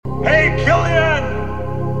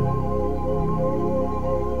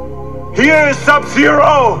Here's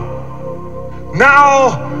Sub-Zero.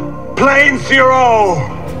 Now, Plane Zero.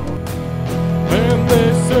 And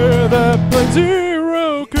they say that Plane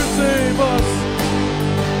Zero could save us.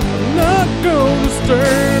 I'm not gonna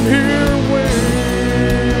stand here and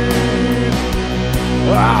wait.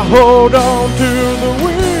 I hold on to the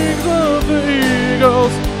wings of the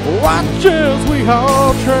eagles. Watch as we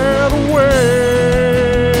all tread away.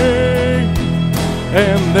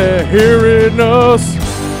 And they're hearing us.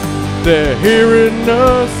 They're hearing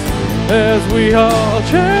us as we all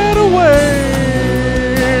chat away.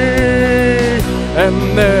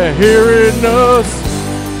 And they're hearing us.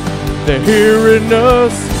 They're hearing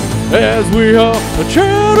us as we all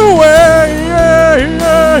chat away. And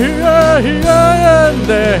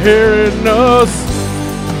they're hearing us.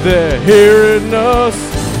 They're hearing us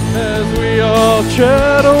as we all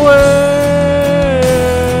chat away.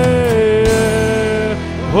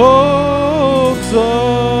 What's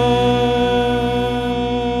up?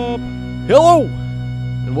 Hello,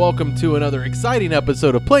 and welcome to another exciting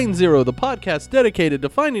episode of Plane Zero, the podcast dedicated to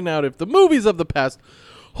finding out if the movies of the past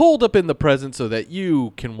hold up in the present so that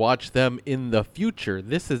you can watch them in the future.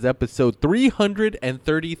 This is episode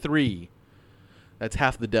 333. That's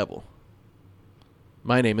half the devil.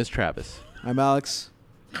 My name is Travis. I'm Alex.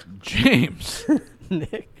 James.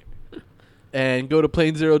 Nick. And go to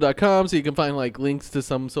planezero.com so you can find like links to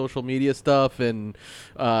some social media stuff and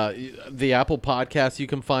the Apple Podcast you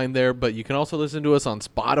can find there. But you can also listen to us on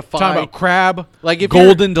Spotify. Talking about crab, like if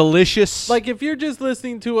golden delicious. Like if you're just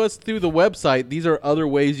listening to us through the website, these are other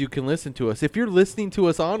ways you can listen to us. If you're listening to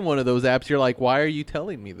us on one of those apps, you're like, why are you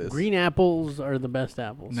telling me this? Green apples are the best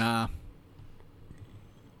apples. Nah.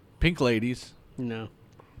 Pink ladies. No.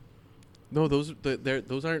 No, those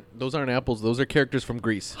aren't apples. Those are characters from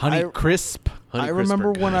Greece. Honey Crisp. Honey I Crisp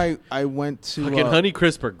remember are when good. I went to Fucking Honey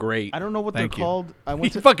Crisp are great. I don't know what Thank they're you. called. I went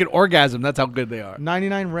It's to fucking orgasm. That's how good they are.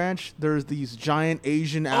 99 Ranch. There's these giant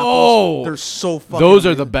Asian apples. Oh! They're so fucking Those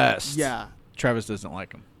are the amazing. best. Yeah. Travis doesn't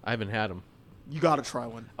like them. I haven't had them. You got to try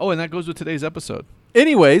one. Oh, and that goes with today's episode.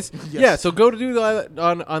 Anyways, Yes. yeah, so go to do that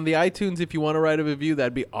on the iTunes if you want to write a review.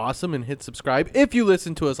 That'd be awesome, and hit subscribe. If you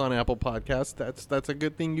listen to us on Apple Podcasts, that's a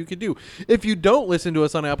good thing you could do. If you don't listen to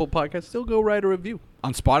us on Apple Podcasts, still go write a review.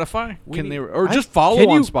 On Spotify? Or Just follow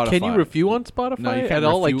on Spotify. Can you review on Spotify No, you can't at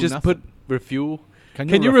all? Like review just put nothing. review.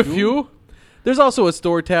 Can you review? There's also a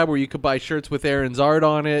store tab where you could buy shirts with Aaron's art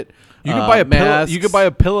on it. You could buy a pillow. masks. You could buy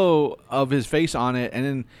a pillow of his face on it, and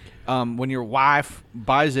then when your wife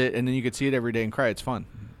buys it, and then you could see it every day and cry. It's fun.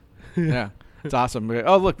 Yeah, it's awesome.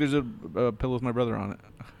 Oh, look, there's a pillow with my brother on it.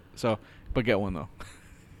 So, but get one though.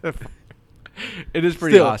 It is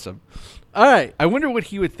pretty Still. awesome. All right. I wonder what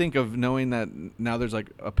he would think of knowing that now there's like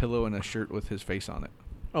a pillow and a shirt with his face on it.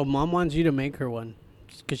 Oh, Mom wants you to make her one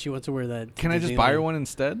because she wants to wear that. Can I just buy her one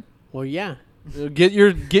instead? Well, yeah. Get your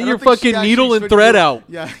I don't think she fucking actually needle and switched thread it. out.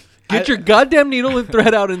 Yeah. Get your goddamn needle and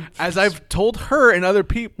thread out and As I've told her and other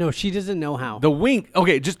people, No, she doesn't know how. the wink.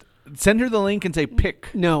 Okay, just send her the link and say pick.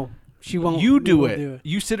 No, she won't. You do won't it.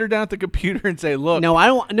 You sit her down at the computer and say, "Look." No, I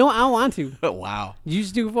don't. No, I don't want to. Wow. You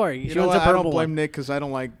just do it for her. You She know wants what? a I purple don't blame one. Nick because I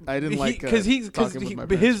didn't like because talking with my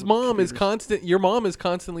parents his with mom is computers. constant. Your mom is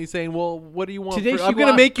constantly saying, "Well, what do you want? Today for, she I'm gonna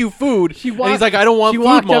walked- make you food." she and walked- he's like, "I don't want she food,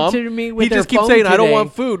 walked up mom." to me with he her just keeps phone saying, "I don't today.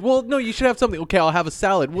 want food." Well, no, you should have something. Okay, I'll have a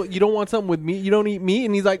salad. Well, you don't want something with meat. You don't eat meat,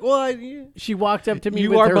 and he's like, "Well, She walked up to me you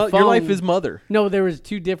with are her phone. your life is mother." No, there was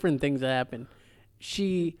two different things that happened.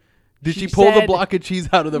 Did she pull the said- block of cheese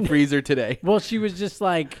out of the freezer today? Well, she was just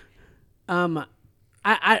like,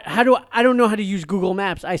 I don't know how to use Google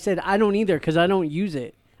Maps. I said I don't either because I don't use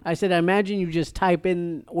it. I said I imagine you just type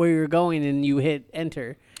in where you're going and you hit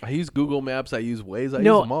enter. I use Google Maps. I use Waze. I use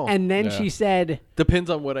No, them all. and then Yeah. she said Depends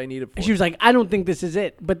on what I need it for. she was like, I don't think this is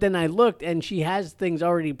it. But then I looked and she has things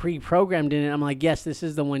already pre-programmed in it. I'm like, yes, this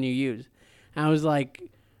is the one you use. And I was like,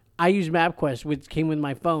 I use MapQuest, which came with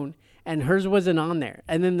my phone, and hers wasn't on there.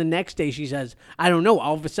 And then the next day she says, I don't know.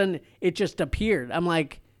 All of a sudden it just appeared. I'm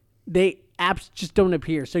like, apps just don't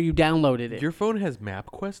appear. So you downloaded it. Your phone has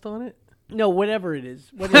MapQuest on it? No, whatever it is.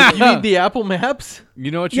 What is You it? mean the Apple Maps?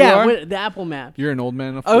 You know what you Yeah, are? the Apple Map. You're an old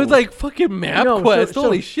man. Of I was fools. like, fucking MapQuest.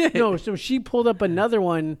 Holy shit. No, so she pulled up another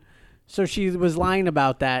one. So she was lying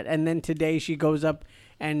about that. And then today she goes up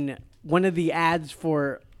and one of the ads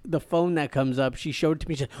for the phone that comes up, she showed it to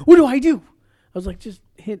me. She said, what do I do? I was like, just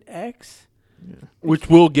hit X. Which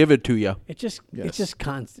will give it to you. It's just Yes.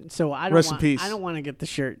 constant. So I don't Rest in want, peace. I don't want to get the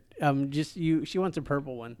shirt. Just you. She wants a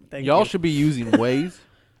purple one. Thank Y'all you. should be using Waze.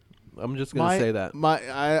 I'm just gonna say that.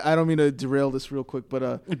 I don't mean to derail this real quick,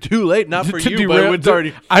 but Too late, not for To you, derail- but it's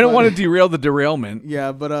already. I don't want to derail the derailment.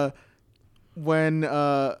 yeah, but when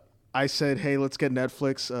I said, hey, let's get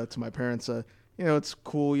Netflix to my parents. It's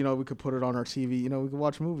cool. We could put it on our TV. We could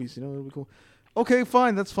watch movies. It'll be cool. Okay,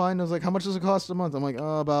 fine. That's fine. I was like, how much does it cost a month? I'm like,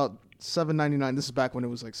 about $7.99. This is back when it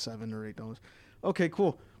was like $7 or $8. Okay,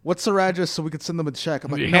 cool. What's their address so we could send them a check?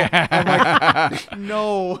 I'm like, no. I'm like,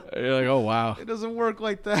 no. You're like, oh wow, It doesn't work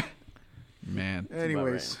like that. man.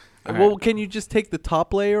 Anyways. All Well, right. can you just take the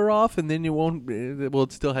top layer off and then you won't? Well,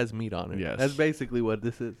 it still has meat on it. Yes. That's basically what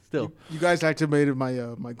this is. Still. You guys activated my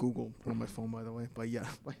my Google on my phone, by the way. But yeah.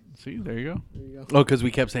 See, there you go. There you go. Oh, because we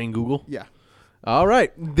kept saying Google. Yeah. All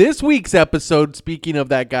right. This week's episode, speaking of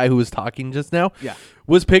that guy who was talking just now, Yeah.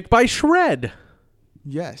 was picked by Shred.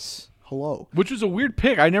 Yes. Hello. Which was a weird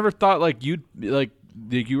pick. I never thought you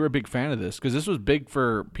were a big fan of this because this was big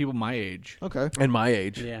for people my age. Okay. And my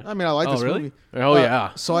age. Yeah. I mean, I like Oh, this really? movie. Oh,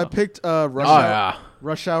 yeah. So I picked Rush Oh, Hour. yeah.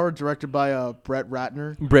 Rush Hour, directed by Brett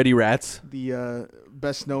Ratner, Brady Rats. the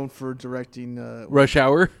best known for directing. Rush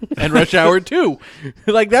Hour. And Rush Hour 2.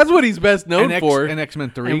 That's what he's best known for. And X-Men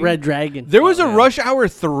 3. And Red Dragon. There was a Rush Hour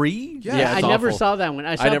 3? Yeah, Yeah, I it's never awful. saw that one.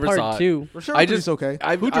 I saw never part saw it. 2. Rush Hour I 3 just is okay.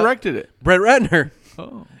 Who directed it? Brett Ratner.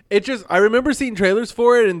 Oh. I remember seeing trailers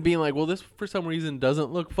for it and being like, well, this for some reason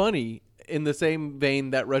doesn't look funny, in the same vein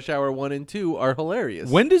that Rush Hour 1 and 2 are hilarious.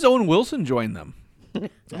 When does Owen Wilson join them?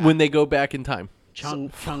 When they go back in time.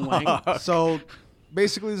 Chung Wang. So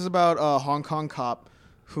basically, this is about a Hong Kong cop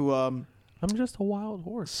who. I'm just a wild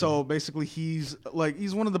horse. So basically, he's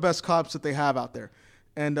one of the best cops that they have out there,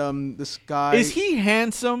 and this guy Is he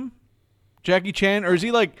handsome, Jackie Chan, or is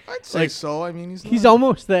he I'd say so. I mean, He's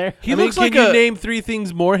almost there. He I mean, looks can like you a name 3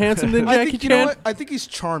 things more handsome than I Jackie think Chan? you know what? I think he's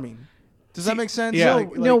charming. Does that make sense? yeah.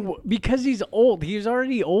 No, because he's old. He's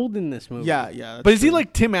already old in this movie. Yeah. That's But is he true.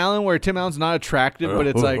 like Tim Allen, where Tim Allen's not attractive, but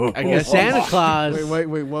it's like I In guess Santa Claus. Wait.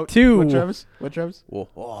 What? 2. What, Travis? What, Travis?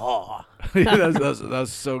 that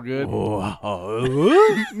was so good.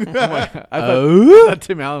 I thought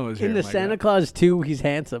Tim Allen was here. In the My Santa God. Claus 2, he's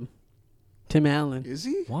handsome. Tim Allen. Is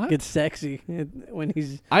he? What? Gets sexy when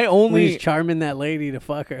he's I when only he's charming that lady to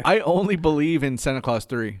fuck her. I only believe in Santa Claus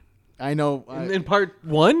 3. I know. In part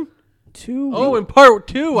 1? 2. Oh, in part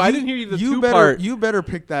 2. I didn't hear you the 2 part. You better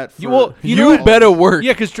pick that. For You- well, You, know what? better work.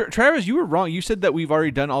 Yeah, because Travis, you were wrong. You said that we've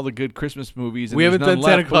already done all the good Christmas movies. And We there's haven't none done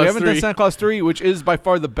left, Santa but Claus We haven't 3. done Santa Claus 3, which is by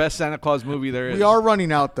far the best Santa Claus movie there is. We are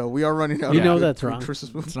running out, though. We are running out. You of know good that's wrong.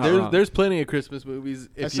 Christmas movies. It's not wrong. There's plenty of Christmas movies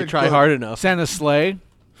I if you said try good. hard enough. Santa's Sleigh.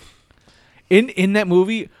 In that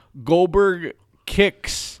movie, Goldberg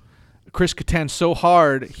kicks Chris Kattan so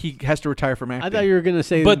hard he has to retire from acting. I thought you were gonna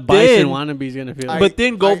say But Bison then- wannabe's gonna feel. But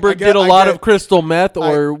then Goldberg get- did a I lot get- of crystal meth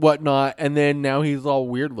or whatnot, and then now he's all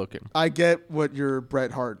weird looking. I get what your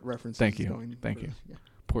Bret Hart reference Thank is you. going. Thank you. Yeah.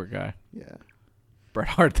 Poor guy. Yeah. Bret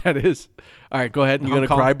Hart, that is. All right, go ahead. You gonna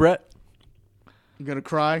cry, Brett? You gonna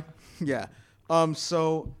cry? Yeah.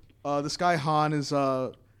 So this guy Han is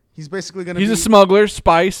he's basically gonna. He's be, a smuggler,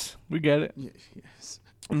 spice. We get it. Yes.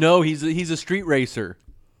 No, he's a street racer.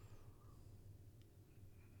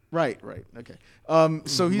 Right. Okay.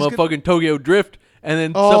 So he's gonna, Motherfucking Tokyo Drift, and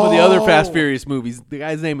then some of the other Fast Oh. Furious movies. The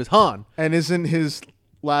guy's name is Han. and isn't his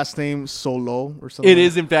last name Solo or something? It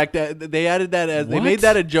is, in fact, they added that as they What? made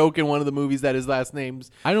that a joke in one of the movies that his last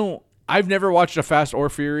name's. I've never watched a Fast or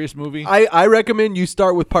Furious movie. I recommend you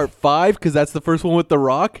start with part 5 because that's the first one with The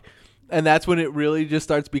Rock, and that's when it really just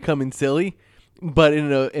starts becoming silly, but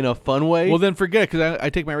in a fun way. well, then forget it because I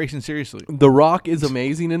take my racing seriously. The Rock is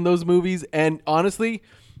amazing in those movies, and honestly,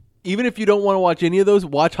 even if you don't want to watch any of those,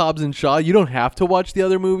 watch Hobbs and Shaw. You don't have to watch the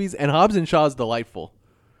other movies, and Hobbs and Shaw is delightful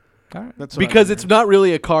All right. That's what because I it's not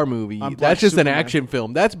really a car movie. I'm Black That's just Superman. an action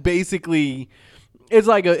film. That's basically it's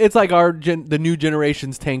like the new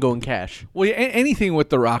generation's Tango and Cash. Well, yeah, anything with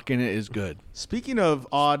The Rock in it is good, Speaking of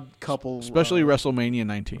odd couple, especially WrestleMania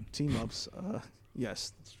 19. team ups.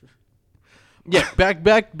 Yes, that's true. Yeah,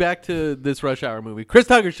 back to this Rush Hour movie. Chris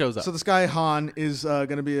Tucker shows up. So this guy Han is going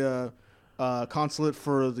to be a consulate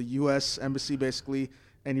for the U.S. embassy, basically,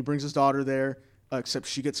 and he brings his daughter there. Except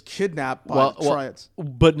she gets kidnapped by the triads.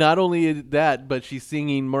 But not only that, but she's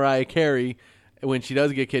singing Mariah Carey when she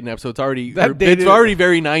does get kidnapped. So it's already dated- it's already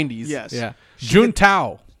very 90s. Yes. Yeah, She Jun get-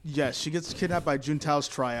 Tao. Yes, she gets kidnapped by Juntao's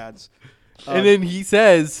triads. And then he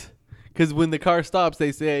says, because when the car stops,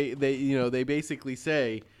 they say they basically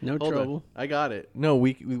say, No "Hold on, trouble." I got it. No,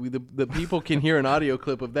 the people can hear an audio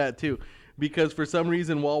clip of that too, because for some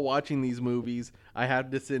reason while watching these movies, I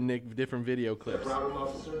had to send Nick different video clips. Problem,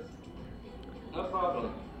 officer? No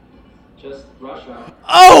problem. Just rush hour.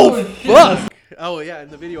 Oh fuck! Oh yeah, in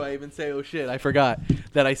the video I even say, "Oh shit," I forgot.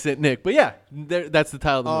 that I sent Nick. But yeah, that's the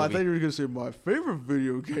title of the Oh, I movie. thought you were gonna say my favorite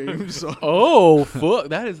video game. So. Oh, fuck.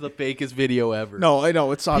 That is the fakest video ever. No, I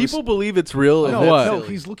know it's obvious. People believe it's real. And no, that's what? no, silly.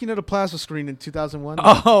 he's looking at a plasma screen in 2001.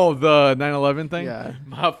 Oh, the 9/11 thing. yeah.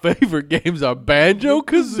 My favorite games are Banjo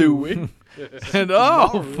Kazooie. And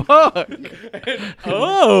oh fuck.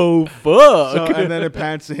 Oh, fuck. So, and then it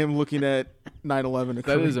pans to him looking at 9/11.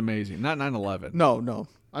 That is amazing. Not 9/11. no.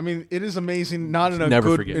 I mean, it is amazing. Not in a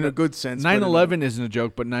Never good forget in a it. good sense. but in a- 9/11 isn't a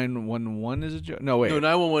joke, but 911 is a joke. No, wait. No,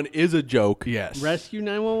 911 is a joke. Yes. Rescue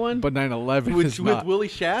 911. But 9/11 With is not. Willie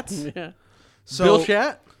Schatz? Yeah. So, Bill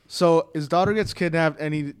Shat? So his daughter gets kidnapped,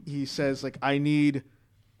 and he says like, I need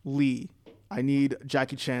Lee. I need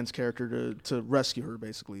Jackie Chan's character to rescue her,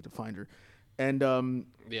 basically to find her, and The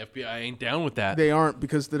FBI ain't down with that. they aren't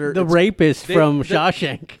because they're The it's, rapist from they-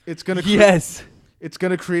 Shawshank. it's gonna Yes. it's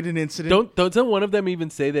gonna create an incident. Doesn't one of them even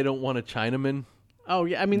say they don't want a Chinaman? Oh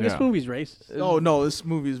yeah, I mean this Yeah. movie's racist. Oh no, this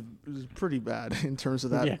movie is pretty bad in terms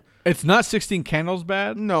of that. Yeah. It's not 16 Candles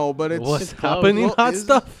bad, No, but it's What's close. happening? Well, Hot is it?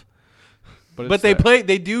 stuff. but, But it's,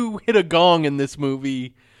 they do hit a gong in this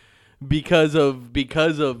movie because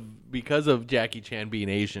of Jackie Chan being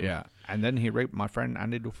Asian. Yeah. And then he raped my friend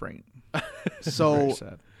Andy Dufresne. so Very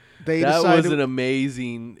sad. they That decided was an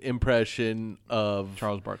amazing impression of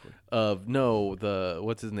Charles Barkley.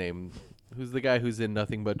 what's his name? Who's the guy who's in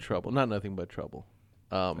Nothing But Trouble? Not Nothing But Trouble.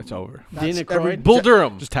 It's over. that's Dana every Croyd? Bull Ja-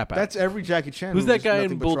 Durham. Just tap out. That's every Jackie Chan. Who's movie that is guy in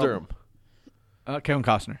Nothing But Bull Trouble. Durham? Kevin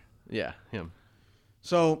Costner. Yeah, him.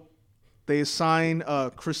 So they assign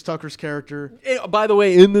Chris Tucker's character. By the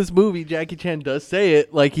way, in this movie, Jackie Chan does say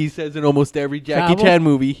it like he says in almost every Jackie Travel? Chan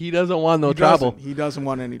movie. He doesn't want no He trouble. doesn't. He doesn't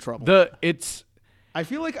want any trouble. It's I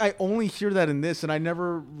feel like I only hear that in this, and I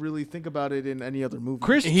never really think about it in any other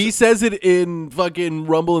movie. He says it in fucking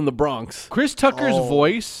Rumble in the Bronx. Chris Tucker's Oh.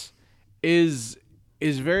 voice is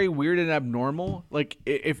very weird and abnormal. Like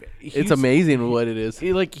if It's amazing what it is.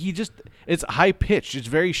 he just it's high pitched. It's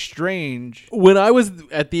very strange. When I was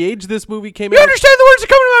at the age this movie came You out, understand the words that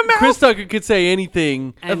come to my mouth? Chris Tucker could say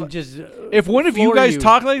anything. And just if one of you floor guys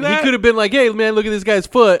talk like He that, could have been like, "Hey, man, look at this guy's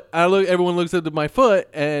foot." Everyone looks at my foot,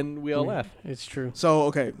 and we all laugh. It's true. So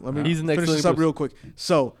okay, let me He's an finish this excellent up real quick.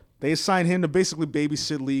 So they assign him to basically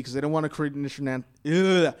babysit Lee because they don't want to create an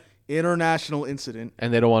international incident.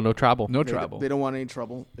 And they don't want no trouble. no They- trouble. They don't want any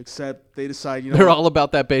trouble, except they decide, you know, They're what? all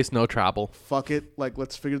about that base, no trouble. Fuck it, like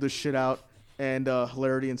let's figure this shit out. And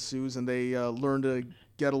hilarity ensues, and they learn to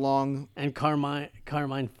get along. And Carmine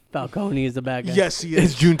Falcone is the bad guy. Yes, he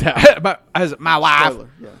It's is. Junetao. As my wife, Spoiler,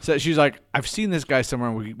 yeah. so she's like, I've seen this guy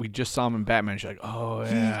somewhere. We just saw him in Batman. She's like, oh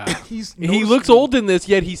yeah. He's He looks noticeably- old in this,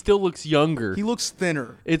 yet he still looks younger. He looks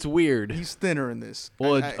thinner. It's weird. He's thinner in this.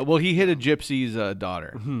 Well, he hit a gypsy's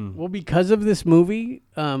daughter. Well, because of this movie,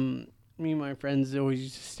 me and my friends always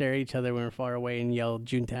used to stare at each other when we were far away and yell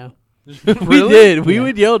Juntao. We did. We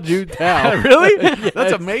would yell Junetao. Really?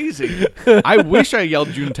 That's amazing. I wish I yelled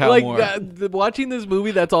Juntao Like more. watching this movie,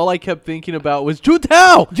 that's all I kept thinking about was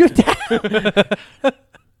Junetao.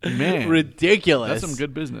 Man, Ridiculous. that's some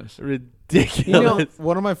good business. Ridiculous. You know,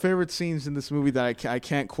 one of my favorite scenes in this movie that I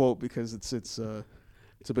can't quote because it's a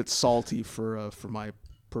bit salty for my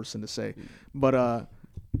person to say, but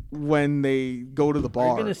when they go to the Are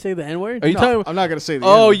bar, you gonna say the N word? Are you No, talking? I'm not gonna say the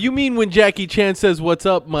Oh, N-word. you mean when Jackie Chan says, "What's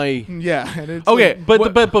up, my"? Yeah, and it's Okay,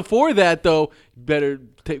 like- But before that though, better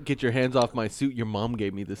get your hands off my suit. Your mom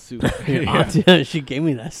gave me this suit. She gave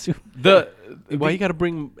me that suit. Why you got to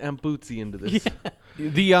bring Aunt Bootsy into this?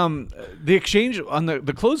 The exchange on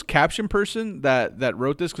the closed caption person that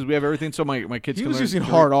wrote this, because we have everything so my kids he can was learn- using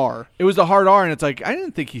hard R. It was the hard R, and it's like I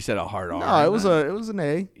didn't think he said a hard R. No, it was an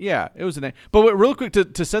A. Yeah, it was an A. But real quick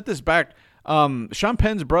to set this back, Sean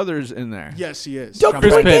Penn's brother's in there. Yes, he is.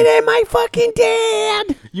 Chris Penn. at my fucking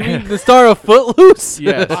dad. You mean the star of Footloose?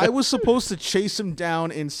 Yes. I was supposed to chase him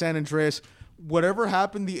down in San Andreas. Whatever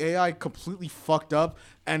happened, the AI completely fucked up,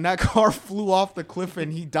 and that car flew off the cliff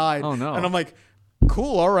and he died. Oh, no. And I'm like,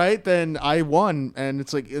 cool, all right, then I won. And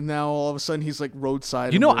it's like, and now all of a sudden he's like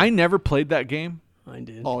roadside. You and know, we're- I never played that game. I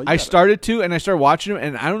did. Oh, you I gotta- started to, and I started watching it,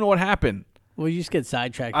 and I don't know what happened. Well, you just get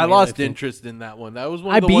sidetracked. I man, lost think. interest in that one. That was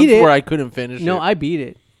one I of the beat ones it. where I couldn't finish No, it. I beat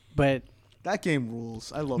it, but That game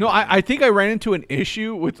rules. I love. No, that game. I think I ran into an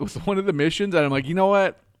issue with one of the missions, and I'm like, you know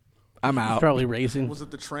what? I'm it's out. probably racing. Was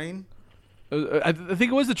it the train? I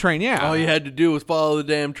think it was the train. Yeah. All you had to do was follow the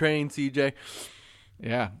damn train, CJ.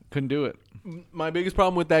 Yeah, couldn't do it. My biggest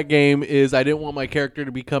problem with that game is I didn't want my character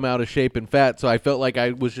to become out of shape and fat, so I felt like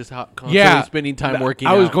I was just constantly spending time working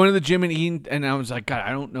I was out. going to the gym and eating, and I was like, God, I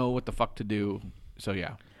don't know what the fuck to do. So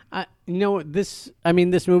yeah. You know this. I mean,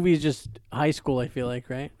 this movie is just high school. I feel like,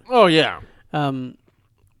 right? Oh, yeah.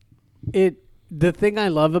 It the thing I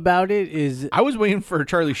love about it is I was waiting for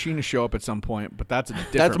Charlie Sheen to show up at some point, but that's a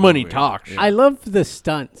different That's money movie. talks. I love the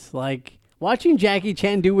stunts. Like watching Jackie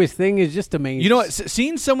Chan do his thing is just amazing. You know what?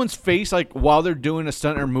 Seeing someone's face like while they're doing a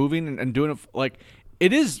stunt or moving and doing it like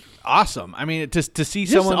it is awesome. I mean, to see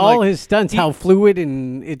Just someone all like, his stunts, how fluid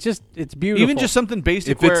and it's beautiful. even just something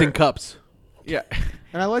basic. If it's where- in cups. yeah.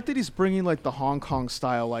 And I like that he's bringing like the Hong Kong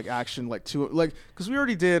style like action like to like because we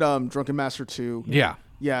already did Drunken Master 2. Yeah.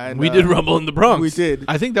 Yeah, and We did Rumble in the Bronx. We did.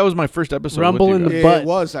 I think that was my first episode. Rumble with in you the guys. butt. It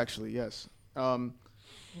was actually yes.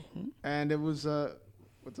 And it was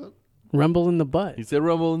what's up? Rumble in the butt. He said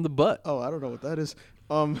Rumble in the butt. Oh, I don't know what that is.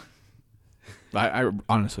 I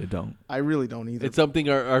honestly don't. I really don't either. It's something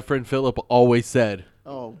our friend Philip always said.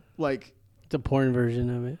 Oh, like It's a porn version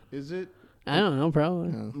of it. is it? I don't know,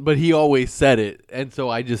 probably. But he always said it, and so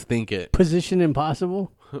I just think it. Position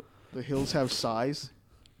Impossible. The hills have size.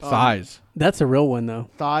 Thighs. That's a real one though.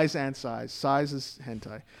 Thighs and size. Size is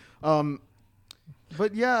hentai.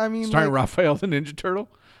 But yeah, I mean, Starring like, Raphael the Ninja Turtle.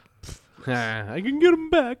 I can get him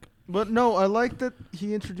back. but no, I like that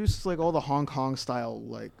he introduces like all the Hong Kong style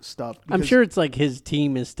like stuff. I'm because- sure it's like his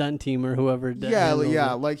team, his stunt team, or whoever. Yeah,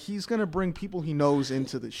 like he's gonna bring people he knows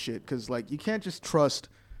into this shit because like you can't just trust.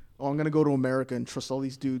 Oh, I'm gonna go to America and trust all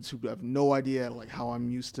these dudes who have no idea like how I'm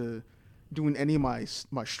used to doing any of my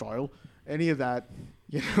style, any of that,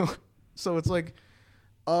 you know. So it's like,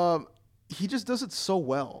 he just does it so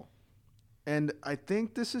well, and I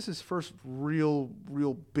think this is his first real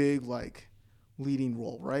big like leading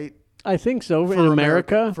role, right? I think so For in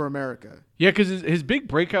America. For America. Yeah, because his big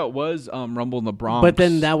breakout was Rumble in the Bronx. But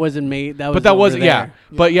then that wasn't made. That was But that over wasn't. Yeah. there.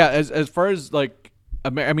 But yeah, as far as like, I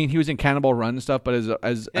mean, he was in Cannibal Run and stuff. But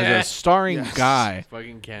as a starring Yes. guy,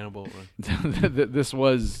 Fucking cannibal. this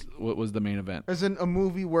was what was the main event. As in a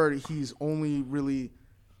movie where he's only really,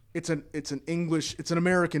 it's an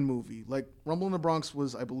American movie. Like Rumble in the Bronx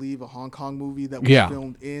was, I believe, a Hong Kong movie that was Yeah.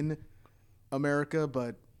 filmed in America.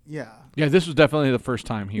 But yeah, Yeah, this was definitely the first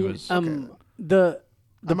time he was. The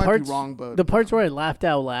I might be parts wrong, but the parts where I laughed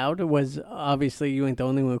out loud was obviously you ain't the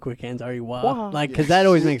only one with quick hands, are you? Wow, like because that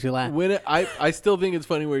always makes me laugh. When I still think it's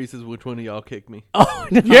funny where he says, "Which one of y'all kicked me?" Oh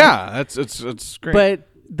no. yeah, it's great. But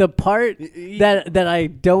the part that I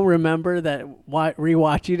don't remember that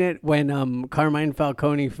rewatching it when Carmine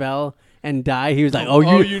Falcone fell and died, he was like,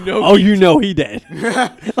 you know he did.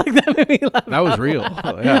 Like that made me laugh. that was real.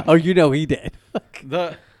 Yeah. Oh, you know he did.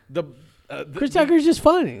 The Chris Tucker's just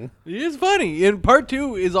funny. It is funny, and part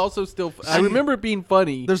 2 is also still. I remember it being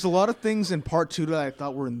funny. there's a lot of things in part 2 that I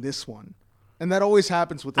thought were in this one, and that always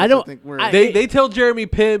happens with this. I don't- think where They tell Jeremy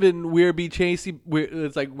Pibb and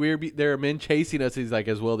it's like there are men chasing us. He's like,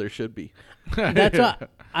 as well there should be. That's what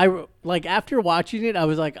I like. After watching it, I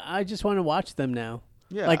was like, I just want to watch them now.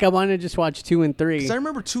 Yeah. Like I want to just watch 2 and 3. 'cause I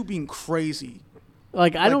remember 2 being crazy.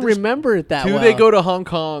 Like I don't there's- remember it that 2 well. they go to Hong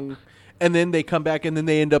Kong, and then they come back, and then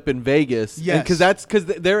they end up in Vegas. Yes. because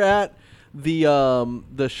they're at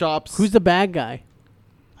the shops. Who's the bad guy?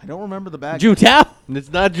 I don't remember the bad. Ju Tao. And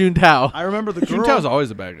it's not Juntao. I remember the girl. Juntao's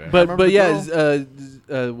always a bad guy. But remember yeah,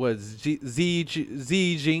 the was Z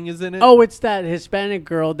Jing is in it? Oh, it's that Hispanic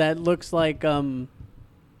girl that looks like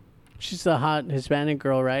she's a hot Hispanic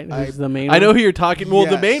girl, right? Who's the main? I know one? who you're talking. Well,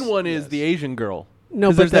 the Yes, main one is yes. the Asian girl. No,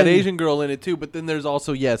 'Cause but there's that then- Asian girl in it too. But then there's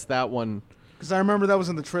also that one. Because I remember that was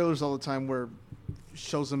in the trailers all the time where it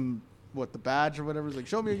shows him what the badge or whatever. It's like,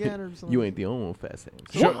 show me again or something. You ain't the only one with fast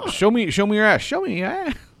hands. Show me your ass. Show me,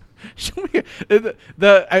 yeah. Show me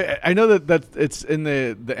I know that it's in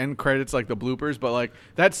the end credits, like the bloopers, but like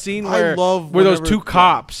that scene I love where those whenever- two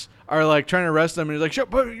cops are like trying to arrest them, and he's like,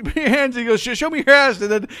 put your hands. And he goes, show me your ass,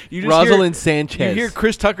 and then you just Rosalind hear, Sanchez. You hear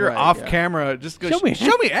Chris Tucker Right, off yeah. camera just go, Show me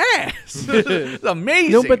show me ass. It's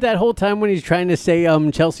amazing. No, but that whole time when he's trying to say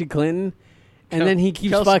Chelsea Clinton, and then he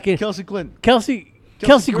keeps fucking Kelsey Clinton. Kelsey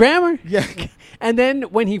Kelsey Grammer. Yeah. And then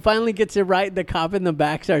when he finally gets it right, the cop in the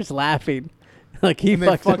back starts laughing, like he And they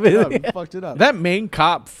fucked fucked it up. it. He fucked it up. that main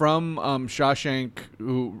cop from Shawshank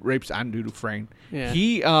who rapes Andrew Dufresne, Yeah.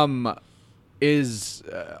 he is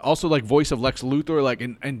also like voice of Lex Luthor, like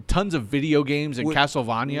in tons of video games and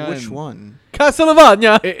Castlevania. Which and one?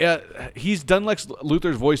 Castlevania. He's done Lex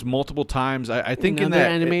Luthor's voice multiple times. I think in Another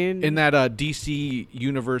that animated- in that DC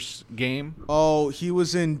Universe game. Oh, he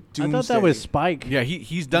was in I Doomsday. thought that was Spike. Yeah,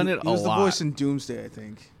 he's done it He a was lot. the voice in Doomsday, I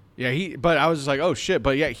think. Yeah, but I was just like, oh shit.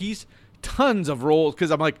 But yeah, he's tons of roles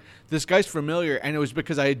because I'm like, this guy's familiar, and it was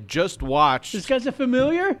because I had just watched. This guy's a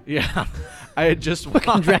familiar. Yeah, I had just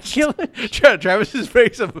watched Dracula? Travis's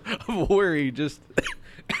face of worry. Just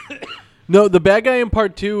No, the bad guy in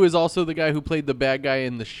part 2 is also the guy who played the bad guy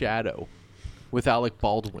in The Shadow. with Alec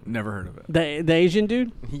Baldwin. Never heard of it. The Asian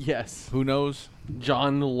dude. Yes. Who knows?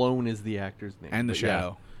 John Malone is the actor's name. And the but yeah.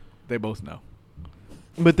 Shadow. They both know.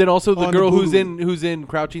 But then also the On girl the who's in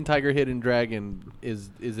Crouching Tiger, Hidden Dragon is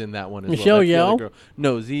in that one as Michelle well. That's the other Yeoh? girl.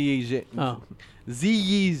 No, Ziyi Oh.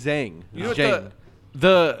 Zhang. You know what Zhang.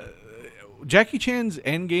 the Jackie Chan's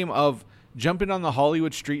endgame of jumping on the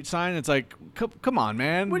Hollywood street sign, it's like, come on,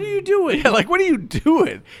 man. What are you doing? Yeah, like, what are you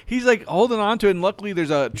doing? He's like holding on to it, and luckily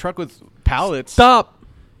there's a truck with pallets. Stop.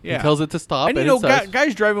 Yeah. He tells it to stop. And you it know, does.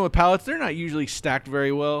 guys driving with pallets, they're not usually stacked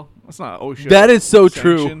very well. That's not OSHA. That is so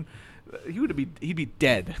true. sanction. He'd be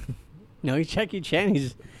dead. No, he's Jackie Chan.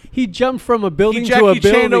 He jumped from a building He to a Jackie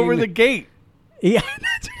building. Chan over the gate. Yeah,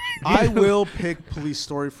 that's I will pick Police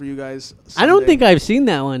Story for you guys. I don't someday. think I've seen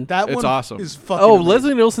that one. that It's one awesome. is fucking. Oh, amazing.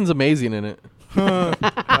 Leslie Nielsen's amazing in it.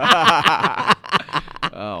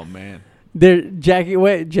 Oh man.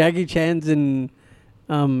 Jackie Chan's in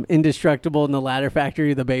Indestructible in the Ladder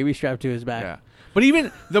Factory, the baby strapped to his back. Yeah. But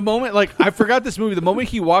even the moment, like, I forgot this movie, the moment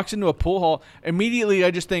he walks into a pool hall, immediately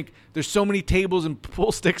I just think there's so many tables and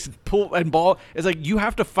pool sticks and pool and ball. It's like you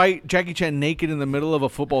have to fight Jackie Chan naked in the middle of a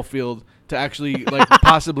football field to actually, like,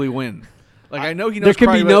 possibly win. Like, I know he knows There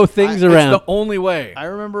could be karate, no but things it's around. the only way. I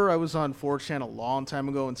remember I was on 4chan a long time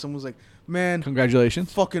ago, and someone was like, "Man,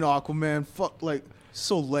 Congratulations. fucking Aquaman, fuck, like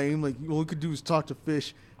so lame. Like all you could do is talk to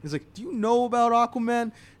fish." He's like, "Do you know about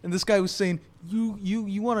Aquaman?" And this guy was saying, "You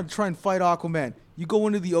want to try and fight Aquaman? You go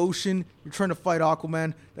into the ocean. You're trying to fight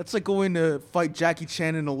Aquaman. That's like going to fight Jackie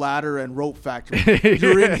Chan in a ladder and rope factory.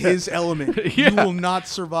 You're in his element. Yeah. You will not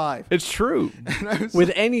survive." It's true. And I was With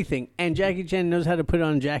like, anything, and Jackie Chan knows how to put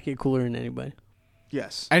on a jacket cooler than anybody.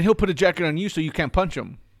 yes. And he'll put a jacket on you so you can't punch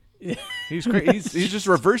him. He's crazy. He's just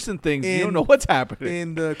reversing things. You don't know what's happening.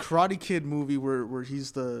 In the Karate Kid movie where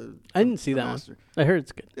he's the I didn't see the that master. one. I heard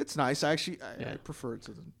it's good. It's nice. Actually, I Yeah. prefer it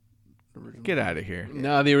to the original. Get out of here.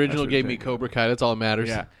 No, the original That's gave me ridiculous. Cobra Kai. That's all that matters.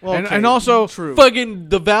 Yeah. Well, and, okay, and also, true. Fucking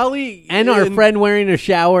the Valley And our in- friend wearing a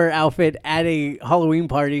shower outfit at a Halloween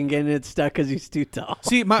party and getting it stuck because he's too tall.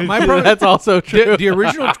 see, my problem. That's also true. The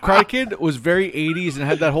original Karate Kid was very 80s and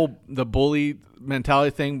had that whole the bully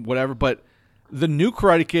mentality thing, whatever. But the new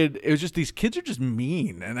Karate Kid, it was just these kids are just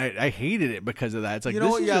mean, and I hated it because of that. It's like,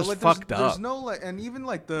 this is just like fucked there's up. no like, and even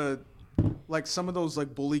like some of those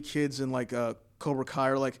like bully kids in like Cobra Kai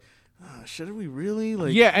are like, should we really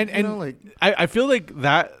like? Yeah, and you know, like I feel like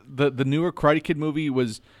that the newer Karate Kid movie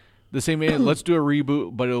was the same way. Let's do a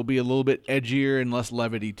reboot, but it'll be a little bit edgier and less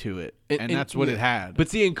levity to it, and that's what it had. But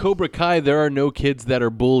see, in Cobra Kai, there are no kids that are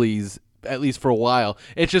bullies, at least for a while.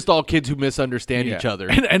 It's just all kids who misunderstand Yeah. each other.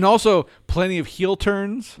 and also plenty of heel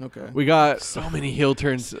turns. Okay. we got So many heel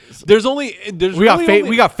turns. There's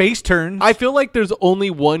we got face turns. I feel like there's only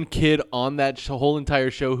one kid on that whole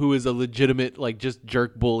entire show who is a legitimate, like, just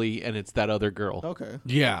jerk bully, and it's that other girl. okay.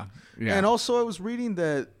 yeah. And also, I was reading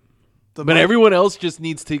that But everyone else just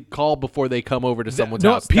needs to call before they come over to someone's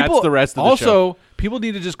house. People, That's the rest of the also, show. people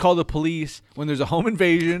need to just call the police when there's a home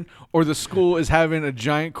invasion or the school is having a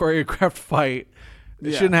giant choreographed fight. It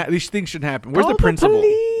Yeah. shouldn't these things shouldn't happen. Where's Call the the principal?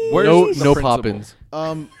 police. Where's No, the no principal? Poppins.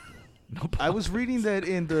 I was reading that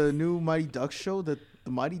in the new Mighty Ducks show that the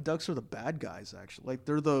Mighty Ducks are the bad guys. Actually, like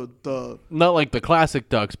they're the Not like the classic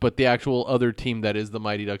Ducks, but the actual other team that is the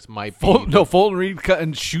Mighty Ducks might be. Fulton Reed cut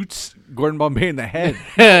and shoots Gordon Bombay in the head.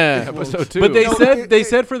 Episode 2. But they No, said it-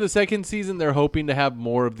 said for the second season they're hoping to have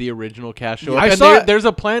more of the original cast show up. I And saw it. there's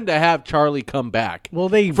a plan to have Charlie come back. Well,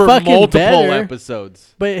 they for fucking multiple better.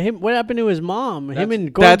 episodes. But what happened to his mom? Him That's-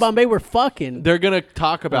 and Gordon that's- Bombay were fucking. They're gonna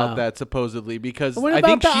talk about Wow. that supposedly because What I about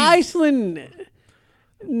think the she's Iceland?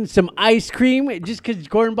 Some ice cream just because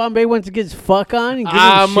Gordon Bombay wants to get his fuck on and give him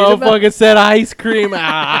Ah, shit about- motherfucker said ice cream.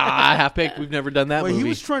 Half baked. We've never done that well, movie. he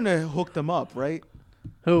was trying to hook them up, right?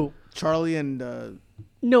 Who? Charlie and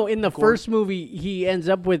No, in the first movie, he ends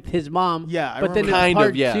up with his mom. Yeah, I but then remember that. in Kind of,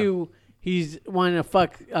 part yeah. 2, he's wanting to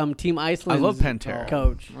fuck Team Iceland. I love Pantera.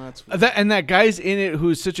 Coach. that's That guy's in it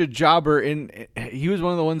who's such a jobber, and he was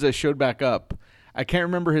one of the ones that showed back up. I can't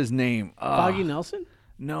remember his name. Foggy Nelson.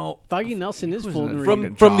 No. Foggy Nelson is Fulton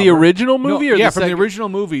Reed. from the original movie, No, or yeah, the from second? the original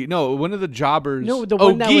movie. No, one of the jobbers. No, the Oh,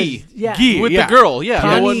 one that Guy. was Guy. with yeah. the girl. Yeah, the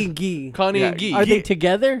Connie one- and Guy. Connie Yeah, and Guy. Are they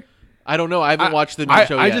together? I don't know. I haven't watched the new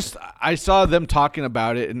show yet. I saw them talking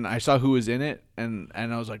about it, and I saw who was in it, and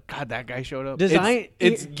I was like, God, that guy showed up. Design.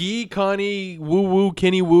 It's Guy, Connie, Woo Woo,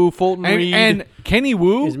 Kenny Woo, Fulton Reed. And Kenny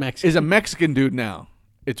Wu Is Mexican. is a Mexican dude now.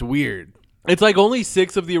 It's weird. it's like only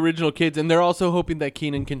 6 of the original kids, and they're also hoping that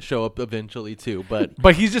Keenan can show up eventually too. But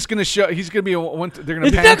But he's just gonna show. He's gonna be a one. They're gonna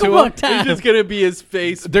It's pan to him. Knucklebuck it's time. just gonna be his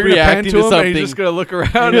face They're gonna pan reacting to him, something. and he's just gonna look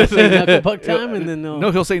around. He'll and say Knucklebuck time, and then no,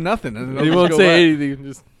 he'll say nothing. And then he they'll won't just go say back. anything.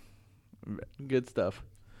 Just Good stuff.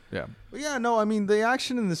 Yeah. But yeah, no, I mean the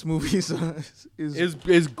action in this movie is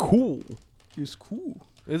Is cool. cool.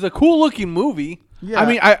 It's a cool looking movie. Yeah, I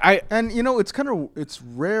mean, I and it's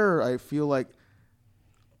rare. I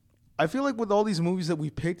feel like with all these movies that we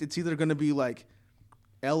picked, it's either going to be like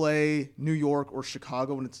L.A., New York, or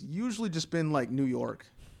Chicago, and it's usually just been like New York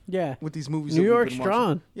Yeah. with these movies. New that we've York's been watching.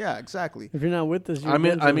 strong. Yeah, exactly. If you're not with us, you're I'm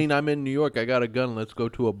in. against I us. mean, I'm in New York. I got a gun. Let's go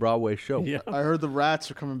to a Broadway show. Yeah. I heard the Rats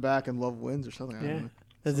are coming back and Love Wins or something. I Yeah. don't know.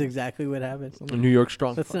 That's exactly what happened. New York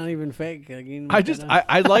strong. That's not even fake. Like, you I make just that up.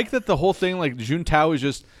 I like that the whole thing like Juntao is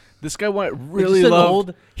just this guy really just an loved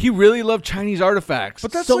old- he really loved Chinese artifacts.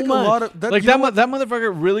 But that's So like much. a lot of that. like you know that what? that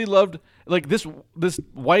motherfucker really loved like this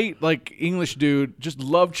white like English dude just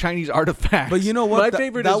loved Chinese artifacts. But you know what? My That-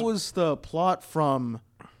 favorite that is- was the plot from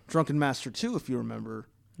Drunken Master 2, if you remember.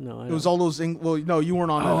 No, I It was don't. all those. Well, no, you weren't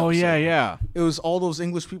on that. oh yeah, episode. yeah. It was all those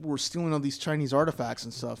English people were stealing all these Chinese artifacts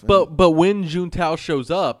and stuff. And But when Juntao shows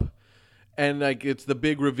up, and like it's the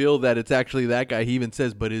big reveal that it's actually that guy. He even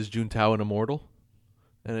says, "But is Juntao an immortal?"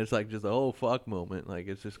 And it's like just a oh fuck moment. Like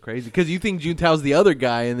it's just crazy because you think Juntao's the other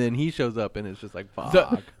guy, and then he shows up, and it's just like fuck.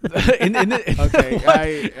 in the,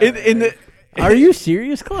 Okay, in the Are you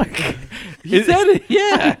serious, Clark? he said it.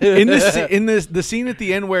 Yeah. the scene at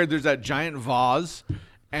the end where there's that giant vase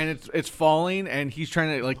and it's falling and he's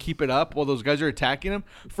trying to like keep it up while those guys are attacking him.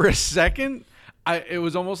 For a second, it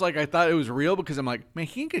was almost like I thought it was real because I'm like, man,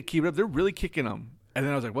 he ain't gonna keep it up. They're really kicking him. And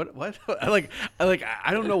then I was like, what?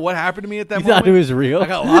 I don't know what happened to me at that You moment. thought it was real? I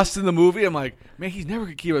got lost in the movie. I'm like, man, he's never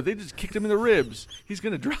gonna keep it up. They just kicked him in the ribs. He's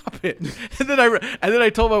gonna drop it. And then I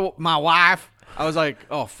told my wife. I was like,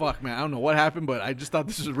 "Oh fuck, man! I don't know what happened, but I just thought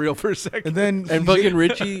this was real for a second." and then And fucking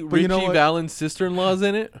Richie But you know what? Valens' sister-in-law's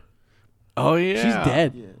in it. oh yeah, She's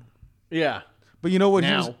dead. Yeah. But you know what?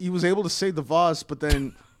 Now. He was able to save the vase, but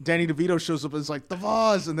then Danny DeVito shows up and is like the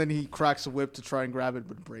vase, and then he cracks a whip to try and grab it,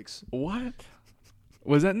 but it breaks. What?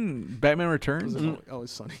 Was that in Batman Returns? Oh,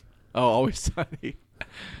 it's funny. Oh, Always Sunny.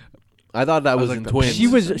 I thought that was like in the-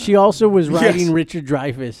 Twins. She also was writing Yes. Richard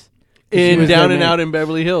Dreyfuss. in was Down their and main- Out in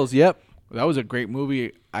Beverly Hills. Yep. That was a great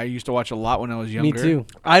movie. I used to watch a lot when I was Me younger. too.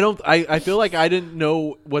 I feel like I didn't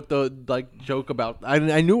know what the like joke about. I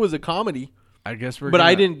knew it was a comedy, I guess we're. but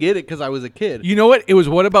I gonna- didn't get it because I was a kid. You know what? It was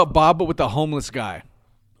What About Bob, but with the homeless guy.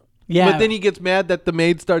 Yeah, But then he gets mad that the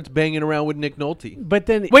maid starts banging around with Nick Nolte. But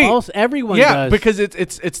then Wait. also everyone Yeah, does. because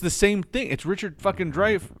it's the same thing. It's Richard fucking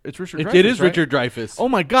Dreyfuss. It's Richard. It Dreyfuss, is right? Richard Dreyfuss. Oh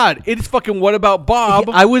my god! It's fucking What About Bob?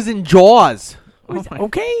 I was in Jaws. Oh my-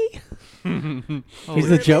 okay. He's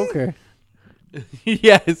the Joker,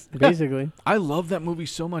 Yes. basically. I love that movie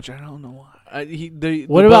so much. I don't know why.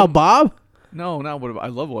 What about Bob? No, not What About. I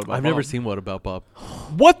love What About I've Bob. never seen What About Bob.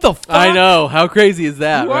 What the fuck? I know. How crazy is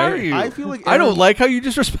that, Who right? are you? I feel like I don't Aaron- like how you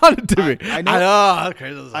just responded to me. I know-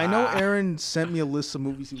 Okay, this is- I know Aaron sent me a list of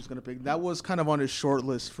movies he was gonna pick. That was kind of on his short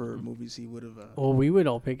list for movies he would have. Well, we would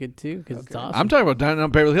all pick it too because it's awesome. I'm talking about Down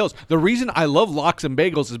on Beverly Hills. The reason I love Lox and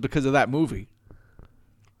Bagels is because of that movie.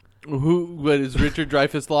 What is Richard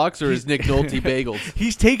Dreyfuss Locks or is Nick Nolte Bagels?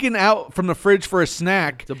 He's taken out from the fridge for a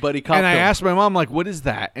snack. It's a buddy cop And I film. asked my mom, like, what is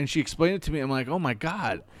that? And she explained it to me. I'm like, oh my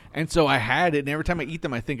God. And so I had it, and every time I eat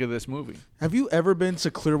them, I think of this movie. Have you ever been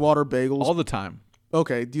to Clearwater Bagels? All the time.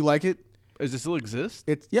 Okay, do you like it? Does it still exist?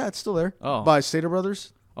 It's still there. Oh. By Stater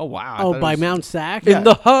Brothers. Oh, wow. I Oh, thought it by was- Mount Sac. Yeah. In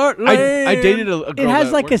the heartland. I dated a girl It has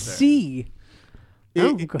that like a worked there. C. It,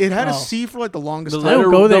 Oh, it had a oh. C for like the longest The time. letter,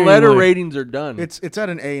 go there the letter anymore. ratings are done. It's at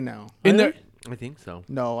an A now. In the I think so.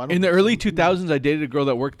 No, I don't. in the think early so. 2000s, I dated a girl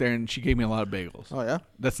that worked there, and she gave me a lot of bagels. Oh yeah.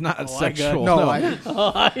 That's not I got- sexual. No, no.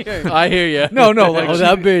 I, I hear you. no, like Oh, she-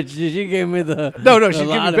 that bitch! She gave me the No, the she gave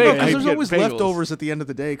me lot of bagels. it. because there's get always bagels. leftovers at the end of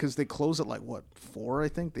the day because they close at like what 4? I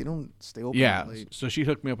think they don't stay open. Yeah, that late. so she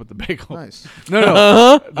hooked me up with the bagel. Nice.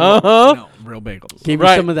 No, no, real bagels. Gave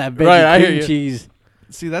Right, me some of that veggie right, I hear cream you. cheese.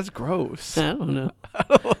 See, that's gross. I don't know.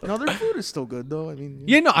 No, their food is still good though. I mean,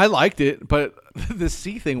 Yeah, no, I liked it, but the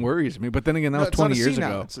C thing worries me. But then again, that no, was it's not 20 a years C now.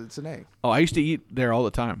 ago. It's an A. Oh, I used to eat there all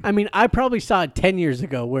the time. I mean, I probably saw it 10 years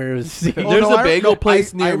ago where it was C. Oh, There's no, a bagel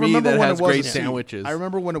place near me remember that when has it was great a C. sandwiches. I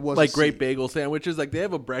remember when it was Like a great C. bagel sandwiches. Like they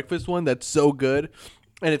have a breakfast one that's so good,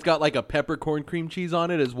 and it's got like a peppercorn cream cheese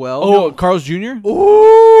on it as well. Oh, Carl's Jr.?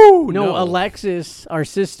 Ooh, No, Alexis, our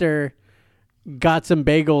sister, got some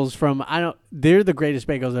bagels from they're the greatest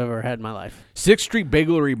bagels I've ever had in my life. 6th Street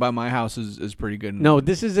Bagelery by my house is pretty good. No,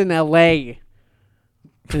 this is in LA.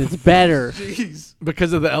 And it's better. Jeez.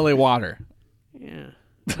 Because of the LA water. Yeah.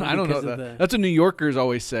 I don't know Because of that. the- That's what New Yorkers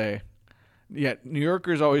always say. Yeah, New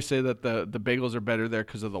Yorkers always say that the bagels are better there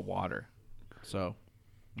because of the water. So,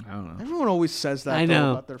 I don't know. Everyone always says that. I though,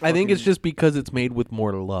 know. about their I think it's fucking- just because it's made with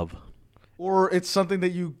more love. Or it's something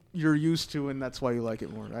that you're used to, and that's why you like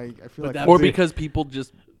it more. I feel like that- Or that's it. because people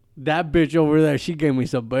just. That bitch over there, she gave me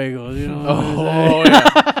some bagels. You know. Oh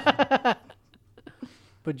yeah.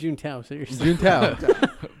 But Juntao, seriously.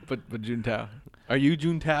 Juntao. but Juntao. Are you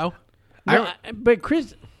Juntao? No, but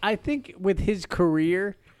Chris, I think with his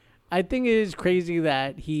career, I think it is crazy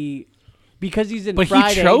that because he's in But he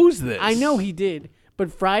Friday. chose this. I know he did,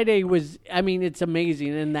 but Friday was. I mean, it's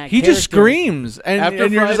amazing, and that He just character- screams, and, After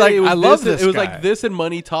and you're just Friday, like, it was I love this. this. It was guy. like this and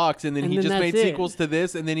Money Talks, and then And he then just made that's it. sequels to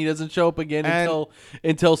this, and then he doesn't show up again And-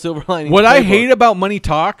 until Silver Lining. What I hate about Money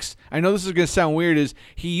Talks, I know this is going to sound weird, is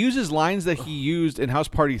he uses lines that he used in House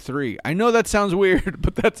Party 3. I know that sounds weird,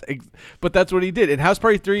 but that's what he did. In House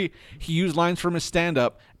Party 3, he used lines from his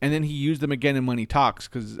stand-up, and then he used them again in Money Talks.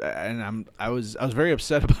 I was very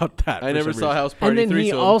upset about that. I for never some saw reason. House Party And then 3, he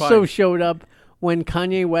so I'm also fine. showed up when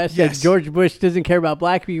Kanye West Yes. said George Bush doesn't care about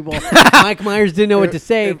black people. Mike Myers didn't know what to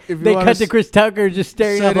say. if you They wanna cut to s- Chris Tucker just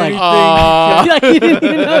staring said up like, anything- like he didn't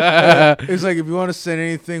even know. It's like if you want to send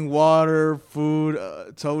anything, water, food,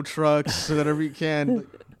 tow trucks, whatever you can.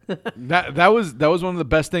 That was one of the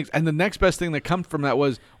best things. And the next best thing that comes from that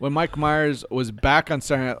was when Mike Myers was back on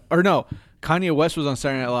Saturday Night, or no, Kanye West was on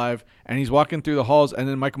Saturday Night Live, and he's walking through the halls, and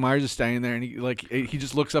then Mike Myers is standing there, and he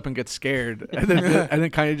just looks up and gets scared, and then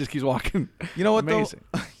Kanye just keeps walking. You know what Amazing.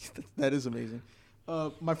 though? That is amazing.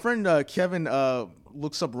 My friend Kevin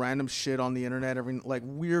looks up random shit on the internet, every like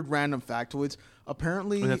weird random factoids.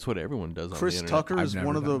 Apparently, That's what everyone does on Chris the internet. Tucker I've is never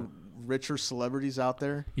one of the done richer celebrities out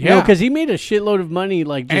there. No, because he made a shitload of money,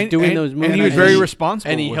 like just doing those movies. and he was very responsible.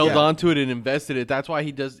 And he with held it. on to it and invested it. That's why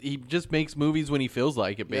he does. He just makes movies when he feels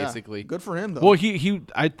like it, Yeah, basically. good for him though. Well,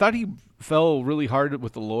 I thought he fell really hard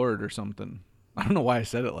with the Lord or something. I don't know why I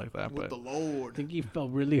said it like that, with but the I Lord. think he felt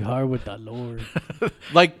really hard with the Lord.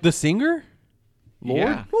 Like the singer, Lord,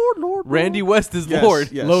 Yeah. Lord. Randy West is Yes,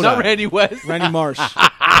 Lord. yes. Not Lodi. Randy West. Randy Marsh.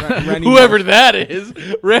 Randy Whoever Marsh. that is,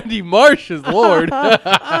 Randy Marsh is Lord.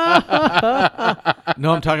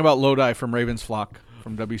 No, I'm talking about Lodi from Raven's Flock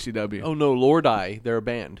from WCW. Oh no, Lodi, they're a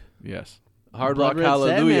band. Yes. Hard Blood Rock Red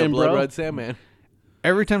Hallelujah, Sandman, Blood bro. Red Sandman.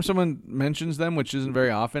 Every time someone mentions them, which isn't very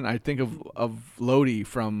often, I think of Lodi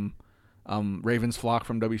from Raven's Flock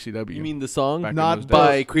from WCW. You mean the song Back in Not those days.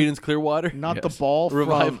 by Creedence Clearwater? Not Yes. the ball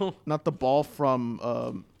Revival? from. Not the ball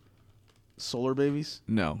from Solar Babies.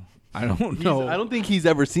 No, I don't know. I don't think he's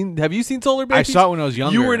ever seen. Have you seen Solar I Babies? saw it when I was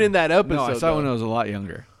younger. You weren't in that episode. No, I saw it when I though. was a lot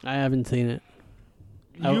younger. I haven't seen it.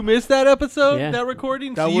 You missed that episode, Yeah. that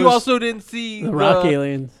recording. That So you was- also didn't see The Rock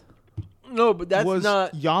Aliens. No, but that's was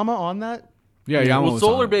not. Yama on that? Yeah, Yama Well, was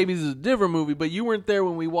Solar on it. Babies is a different movie, but you weren't there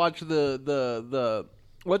when we watched the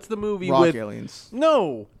what's the movie Rock with? Aliens.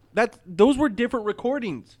 No, those were different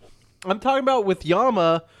recordings. I'm talking about with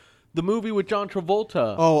Yama, the movie with John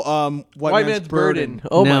Travolta. Oh, White Man's Burden.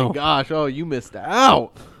 Oh No. my gosh! Oh, you missed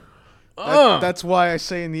out. That's why I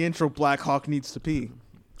say in the intro, Black Hawk needs to pee.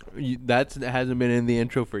 That hasn't been in the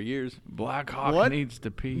intro for years. Black Hawk What? needs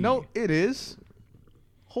to pee. No, it is.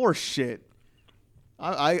 Horse shit.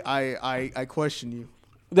 I question you.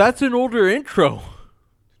 That's an older intro.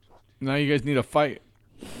 Now you guys need a fight.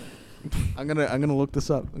 I'm gonna look this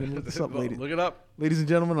up. I'm gonna look this up, ladies. Look it up. Ladies and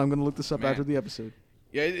gentlemen, I'm gonna look this up Man. after the episode.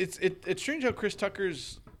 Yeah, it's strange how Chris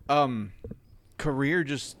Tucker's career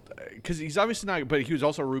just because he's obviously not, but he was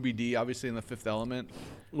also Ruby D, obviously in The Fifth Element.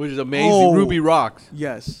 Which is amazing. Oh. Ruby rocks.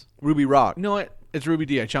 Yes. Ruby rock. You know what? It's Ruby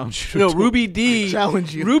D. I challenge you. No, to- Ruby D.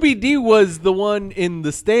 Challenge you. Ruby D was the one in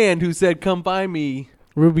the stand who said, "Come find me."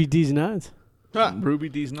 Ruby D's nuts. Ruby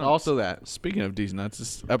D's Nuts. Also that. Speaking of D's Nuts,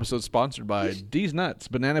 this episode's sponsored by D's Nuts,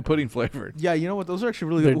 banana pudding flavored. Yeah, you know what? Those are actually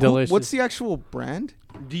really They're good. delicious. What's the actual brand?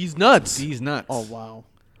 D's nuts. D's Nuts. Oh wow,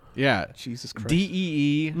 Yeah. Jesus Christ.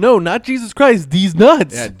 D-E-E. No, not Jesus Christ. D's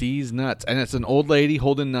nuts. Yeah, D's Nuts. And it's an old lady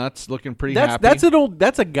holding nuts, looking pretty that's happy.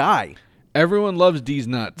 That's a guy. Everyone loves D's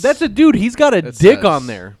Nuts. That's a dude. He's got a It dick says- on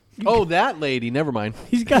there. Oh, that lady. Never mind.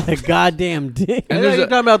 He's got a goddamn dick. And I there's you're a-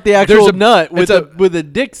 talking about the there's actual a- nut with it's with a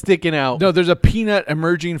dick sticking out. No, there's a peanut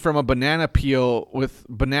emerging from a banana peel with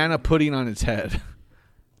banana pudding on its head.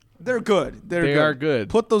 They're good. They good. are good.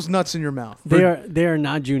 Put those nuts in your mouth. They are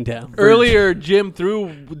not Juntao. Earlier, Jim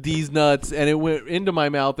threw these nuts and it went into my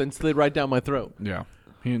mouth and slid right down my throat. Yeah,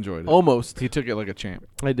 he enjoyed it. Almost. He took it like a champ.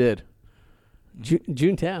 I did.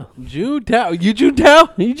 Juntao. Juntao. You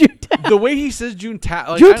Juntao? You Juntao. The way he says Juntao,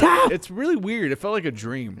 like, Juntao! it's really weird. It felt like a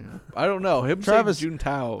dream. I don't know. Him Travis, saying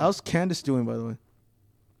Juntao. How's Candace doing, by the way?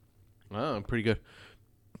 Oh, pretty good.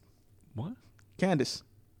 What? Candace.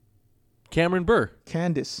 Cameron Burr.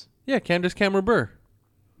 Candace. Yeah, Candace Cameron Burr.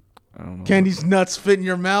 I don't know. Candy's nuts fit in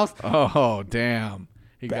your mouth. Oh, damn.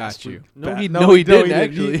 He got you. No, he didn't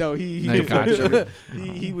actually. He got you.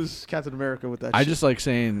 He was Captain America with that. I shit. just like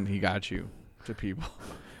saying he got you to people.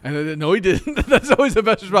 And then, no, he didn't. That's always the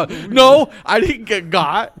best response. No, I didn't get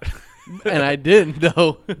got. And I didn't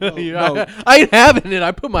though. no. I ain't having it.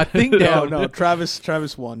 I put my thing down. No,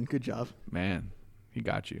 Travis won. Good job. Man, he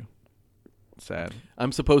got you. Sad.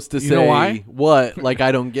 I'm supposed to say You know why? what? Like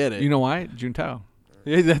I don't get it. You know why? Juntao.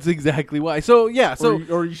 Yeah, that's exactly why. So yeah. So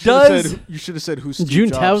or you should does have said who's Steve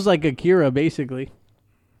Juntao's Jobs. like Akira, basically.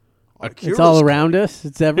 Akira's It's all around us.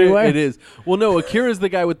 It's everywhere. it is. Well, no. Akira's the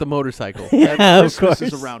guy with the motorcycle. Yeah, of Christmas course.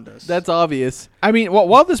 is around us. That's obvious. I mean,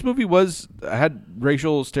 while this movie had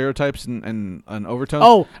racial stereotypes and overtones,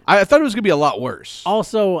 Oh. I thought it was gonna be a lot worse.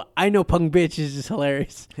 Also, I know Punk Bitch is just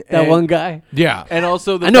hilarious. That And- one guy. Yeah, And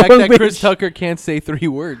also the I know fact that bitch. Chris Tucker can't say 3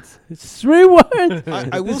 words. It's 3 words.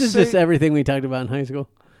 I will This is say- just everything we talked about in high school.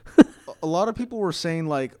 A lot of people were saying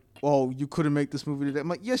like, "Oh, you couldn't make this movie today." I'm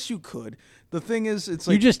like, "Yes, you could." The thing is, it's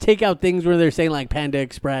like You just take out things where they're saying like Panda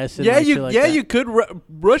Express. And Yeah, like you shit like that. you could.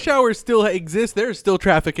 Rush Hour still exists. There's still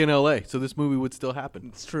traffic in L.A., so this movie would still happen.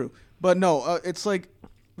 it's true, but no, it's like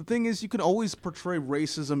the thing is, you can always portray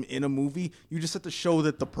racism in a movie. You just have to show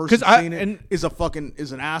that the person 'Cause saying it is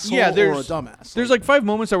an asshole or a dumbass. There's like 5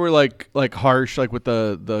 moments that were like harsh, like with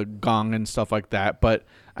the gong and stuff like that. But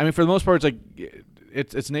I mean, for the most part, it's like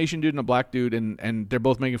it's an Asian dude and a black dude, and they're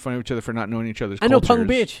both making fun of each other for not knowing each other's I know cultures. Punk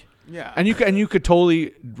Bitch. yeah, And you could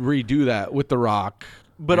totally redo that with The Rock,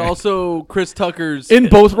 But also Chris Tucker's in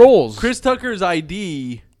both roles. Chris Tucker's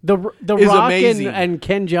ID. The Is Rock amazing. and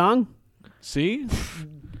Ken Jeong. See,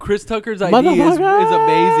 Chris Tucker's ID is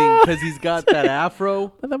amazing because he's got that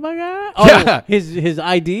afro. Motherfucker. Oh, Yeah. his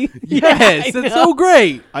ID. Yes, I it's know. so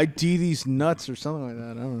great. ID these nuts or something like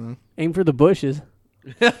that. I don't know. Aim for the bushes.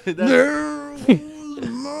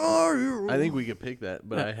 I think we could pick that,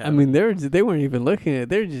 but I have. I mean, they weren't even looking at it.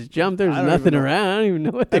 They just jumped. There's I don't nothing even know. around. I don't even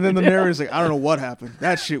know what they And then the were doing. narrator's like, "I don't know what happened.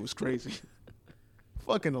 That shit was crazy."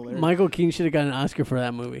 Fucking hilarious. Michael Keane should have got an Oscar for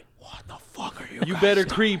that movie. What the fuck are you? you better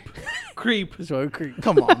creep. So that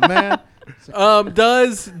Come on, man.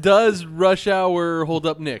 Does Rush Hour hold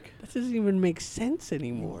up, Nick? doesn't even make sense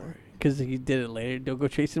anymore because he did it later. Don't go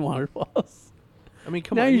chasing waterfalls. I mean,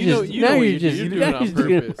 come Now on. you're You know, just- you now know what you're you're just- doing. You're now doing it on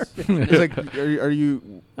you're just purpose. It's like, are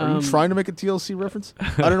you trying to make a TLC reference?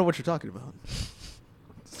 I don't know what you're talking about.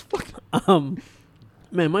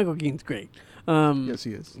 Man, Michael Keane's great. Yes,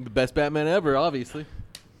 he is. The best Batman ever, obviously.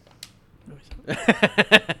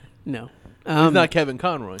 No, He's not Kevin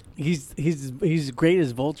Conroy. he's great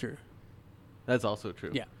as Vulture. That's also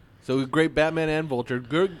true. Yeah. So great Batman and Vulture.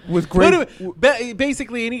 With great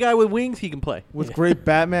Basically, any guy with wings, he can play. with great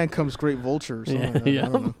Batman comes great Vulture or something like that. Yeah. I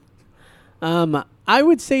don't know. I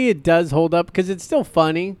would say it does hold up because it's still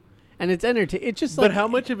funny and it's entertaining. It's just But like how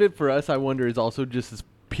much of it for us, I wonder, is also just as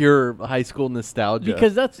pure high school nostalgia?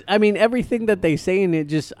 because everything that they say in it.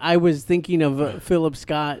 Just I was thinking of Philip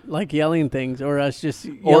Scott like yelling things or us just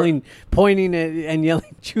yelling, pointing at and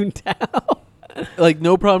yelling Juntao. like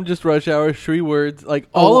no problem, just Rush Hour, 3 words, like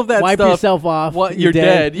all of that wipe stuff. yourself off. What you're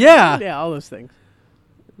dead. Yeah. yeah, all those things.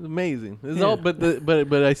 It's amazing. It's Yeah. all, but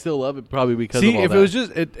I still love it probably because see, of all if that. it was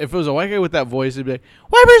just if it was a white guy with that voice, it'd be like,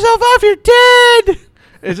 "Wipe yourself off, you're dead."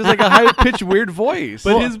 It's just like a high pitched weird voice.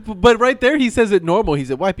 but right there he says it normal. He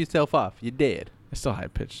said, "Wipe yourself off, you're dead." it's still high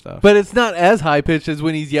pitched stuff. But it's not as high pitched as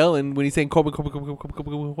when he's yelling when he's saying Corbin.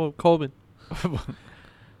 Corbin.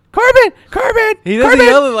 He doesn't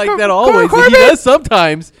yell it like that always. He does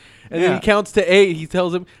sometimes. And then Yeah. he counts to 8. He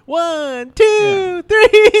tells him 1, 2, 3.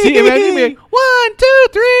 See, imagine me 1, 2,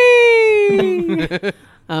 3.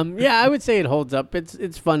 Yeah, I would say it holds up.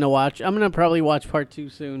 It's fun to watch. I'm gonna probably watch part 2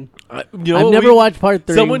 soon. You know I've what, never watched part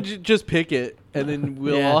 3. Someone just pick it, and then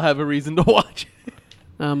we'll Yeah. all have a reason to watch it.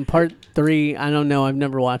 Part 3, I don't know. I've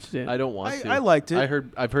never watched it. I don't want to. I liked it.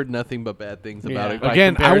 I've heard nothing but bad things Yeah. about it. by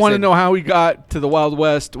Again, I want to comparison. know how he got to the Wild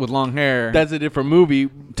West with long hair. That's a different movie.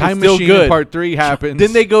 Time It's still Machine good. Part 3 happens.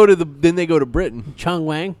 Then they go to Britain. Chong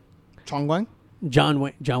Wang, Chong Wang? John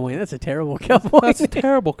Wayne. That's a terrible cowboy. That's a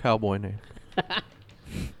terrible cowboy name.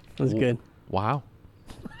 That's good. Wow.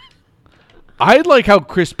 I like how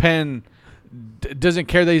Chris Penn doesn't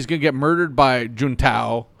care that he's gonna get murdered by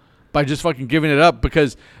Juntao by just fucking giving it up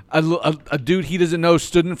because a dude he doesn't know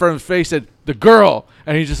stood in front of his face said the girl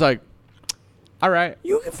and he's just like, all right.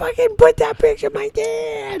 You can fucking put that picture of my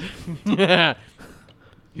dad.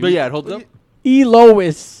 But yeah, it holds up. E.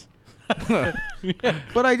 Lois.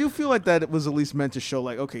 But I do feel like that it was at least meant to show,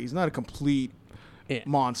 like, okay, he's not a complete Yeah.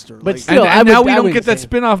 monster. But like, still- And now we I don't wouldn't get that say-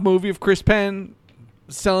 spin-off movie of Chris Penn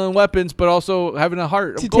selling weapons but also having a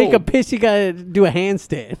heart of To gold. take a piss, you gotta do a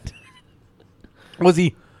handstand. Was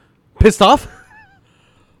he pissed off?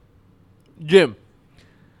 Jim.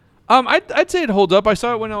 I'd say it holds up. I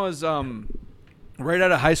saw it when I was right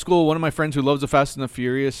out of high school. One of my friends who loves the Fast and the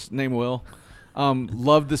Furious, named Will,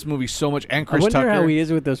 loved this movie so much. And Chris I wonder Tucker. how he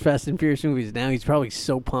is with those Fast and Furious movies now. He's probably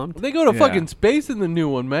so pumped. They go to Yeah. fucking space in the new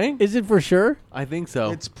one, man. Is it for sure? I think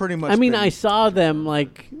so. It's pretty much. I mean, been- I saw them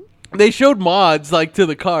like. They showed mods like to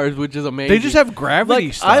the cars, which is amazing. They just have gravity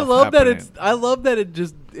like stuff. I love that happening. I love that it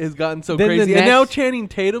just has gotten so Then the crazy. And now next- Channing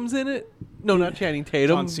Tatum's in it. No, not Channing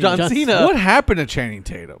Tatum. John John Cena. Cena. What happened to Channing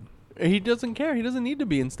Tatum? He doesn't care. He doesn't need to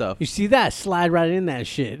be in stuff. You see that? Slide right in that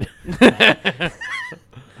shit. I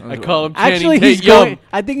call him Channing Actually, he's Tatum. going.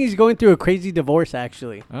 I think he's going through a crazy divorce.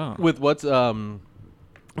 Actually, Oh. With what's I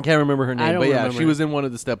can't remember her name, don't but yeah, remember she it. was in one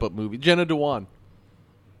of the Step Up movies. Jenna Dewan.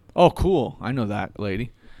 Oh, cool. I know that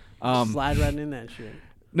lady. slide right in that shit.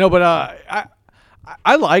 No, but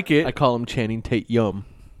I like it. I call him Channing Tatum.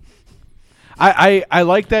 I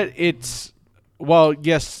like that it's, well,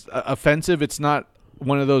 yes, offensive. It's not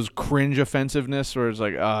one of those cringe offensiveness where it's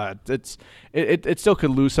like it still could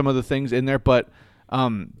lose some of the things in there, but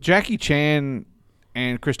Jackie Chan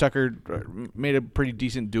and Chris Tucker made a pretty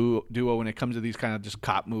decent duo when it comes to these kind of just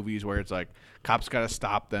cop movies where it's like cops got to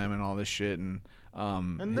stop them and all this shit, and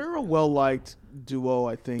they're a well-liked duo,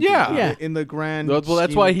 I think. Yeah. Yeah. In the grand. Well,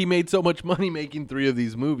 that's scheme why of- he made so much money making 3 of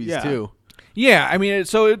these movies Yeah. too. yeah, I mean,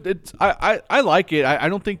 I like it. I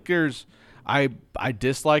don't think there's. I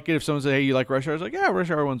dislike it. If someone says, "Hey, you like Rush Hour?" I was like, "Yeah, Rush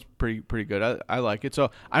Hour one's pretty good. I like it."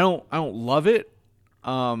 So I don't love it.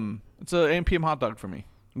 It's an AMPM hot dog for me.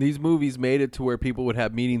 These movies made it to where people would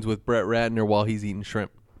have meetings with Brett Ratner while he's eating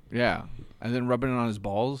shrimp. Yeah, and then rubbing it on his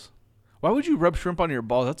balls. Why would you rub shrimp on your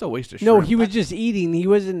balls? That's a waste of shrimp. No, he was just eating. He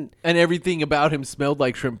wasn't. And everything about him smelled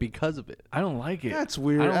like shrimp because of it. I don't like it. That's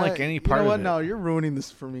weird. I don't like any you part know what? of it. No, you're ruining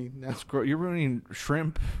this for me now. You're ruining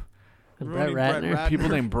shrimp. Brett Ruining Ratner. People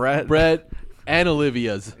named Brett. Brett and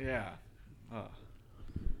Olivia's. Yeah.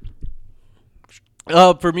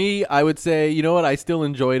 For me, I would say, you know what? I still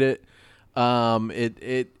enjoyed it.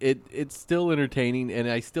 It's still entertaining, and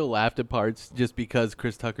I still laughed at parts just because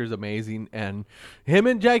Chris Tucker's amazing, and him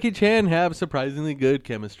and Jackie Chan have surprisingly good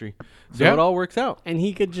chemistry. So Yeah. it all works out. And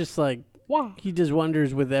he could just like. He does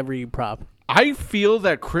wonders with every prop. I feel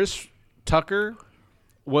that Chris Tucker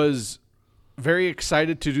was very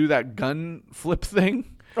excited to do that gun flip thing.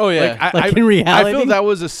 Oh yeah, Like in reality? I feel that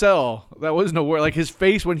was a sell. That was no word. Like his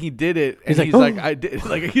face when he did it, and He's like, I did.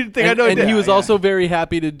 Like he didn't think I and, know. I and did. he was Yeah. also very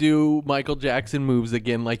happy to do Michael Jackson moves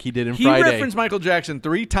again, like he did in He Friday. referenced Michael Jackson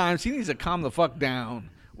 3 times. He needs to calm the fuck down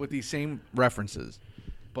with these same references.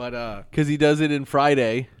 But because he does it in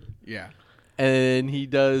Friday, yeah. and he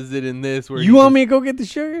does it in this. Where You want me to go get the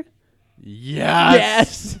sugar?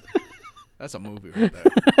 Yes. That's a movie right there.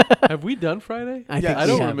 Have we done Friday? I think Yeah, I we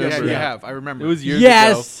don't have. remember. Yeah, you Yeah. have. I remember. It was years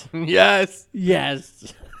Yes. ago. Yes.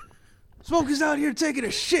 Yes. Smokey's out here taking a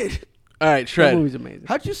shit. All right, That Shred. movie's amazing.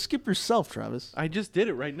 How'd you skip yourself, Travis? I just did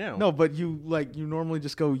it right now. No, but you normally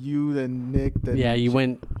just go you, then Nick, then Yeah, you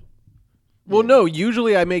went. Well, no.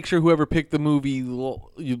 Usually, I make sure whoever picked the movie No,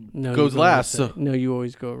 you goes go last. this way. So No, you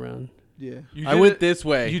always go around. Yeah. You I did went it- this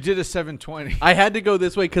way. You did a 720. I had to go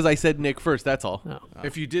this way because I said Nick first. That's all. No.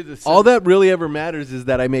 If you did the All that really ever matters is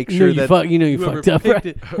that I make sure that you whoever fucked up. picked Right?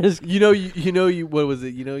 it- you what was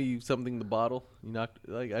it? You something the bottle. You knocked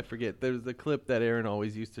like I forget. There's a clip that Aaron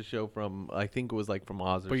always used to show from. I think it was like from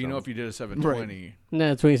Oz. Or But you know, if something. you did a 720, No,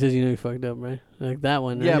 that's when he says you fucked up, right? Like that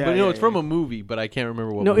one. Right? yeah, Yeah, but yeah, it's from yeah. a movie, but I can't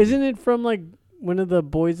remember what. No, movie. isn't it from like one of the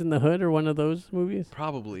Boys in the Hood or one of those movies?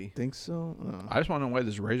 Probably Think so? I just want to know why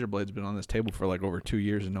this razor blade's been on this table for like over 2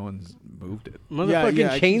 years and no one's moved it. Motherfucking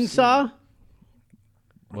yeah, I keep chainsaw.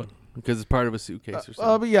 What? because it's part of a suitcase or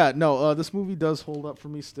something. But yeah, no, this movie does hold up for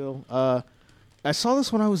me still. I saw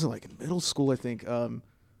this when I was like in middle school, I think,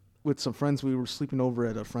 with some friends. We were sleeping over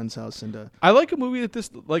at a friend's house, and I like a movie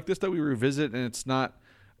that we revisit, and it's not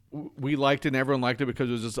we liked it and everyone liked it because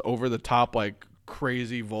it was just over the top, like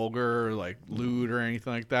crazy, vulgar, or like lewd or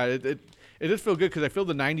anything like that. It did feel good because I feel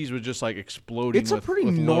the '90s was just like exploding. it's a with- pretty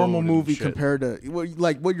with normal load and movie shit. compared to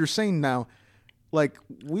what you're saying now. Like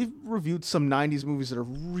we've reviewed some '90s movies that are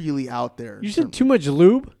really out there. You said too much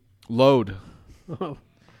lube. Load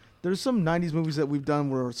There's some '90s movies that we've done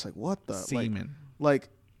where it's like, what the semen. like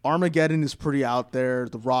Armageddon is pretty out there.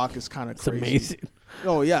 The Rock is kind of It's crazy. amazing.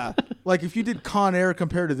 Oh yeah, like if you did Con Air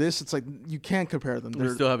compared to this, it's like you can't compare them. we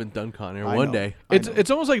They're- still haven't done Con Air. I One know. day. I It's know.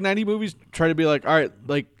 it's almost like '90s movies try to be like, all right,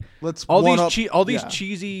 like Let's all one these up- these yeah.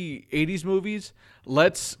 cheesy '80s movies.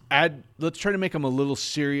 Let's try to make them a little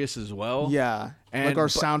serious as well. Yeah, And- like our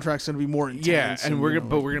but- soundtrack's gonna be more intense. Yeah, and we're you gonna,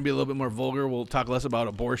 know, but we're gonna be a little bit more vulgar. We'll talk less about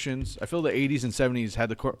abortions. I feel the '80s and '70s had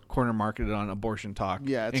the corner marketed on abortion talk.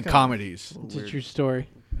 Yeah, it's in kinda- comedies. It's a true story.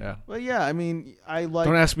 Yeah. But yeah, I mean, I like.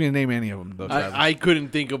 Don't ask me to name any of them though. Travis. I couldn't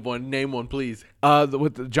think of one. Name one, please.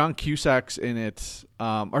 With the John Cusack's in it,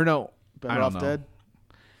 or no, I Better don't Off know. Dead.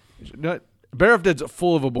 No, Better Off Dead's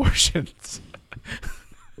full of abortions.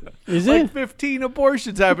 Is Like it? 15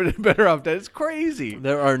 abortions happen in Better Off Dead. It's crazy.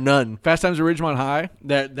 There are none. Fast Times at Ridgemont High.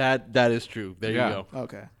 That is true. There Yeah. you go.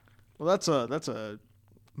 Okay. Well, that's a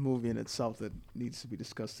movie in itself that needs to be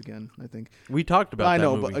discussed again. I think. We talked about I that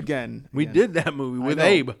know, movie. but again, we did that movie I with know,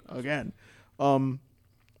 Abe. again.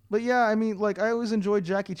 But yeah, I mean, like I always enjoyed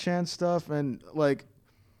Jackie Chan stuff, and like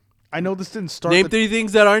I know this didn't start. Name the 3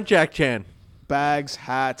 things that aren't Jack Chan. bags,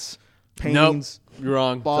 hats, Nope. paintings, You're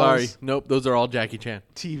wrong. Balls. Sorry. Nope. Those are all Jackie Chan.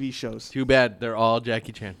 TV shows. Too bad. They're all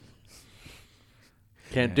Jackie Chan.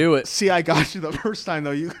 Can't do it See, I got you the first time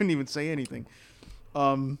though. You couldn't even say anything.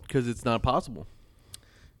 because it's not possible.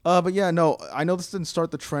 But yeah, no, I know this didn't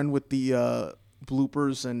start the trend with the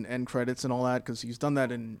bloopers and end credits and all that because he's done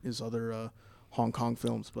that in his other Hong Kong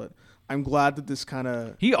films. But I'm glad that this kind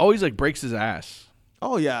of. He always like breaks his ass.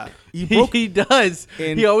 Oh yeah, he broke. He does.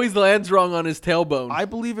 in- He always lands wrong on his tailbone. I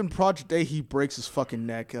believe in Project A, he breaks his fucking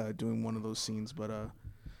neck doing one of those scenes. But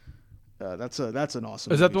that's an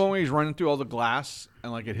awesome. Is that the movie. one where he's running through all the glass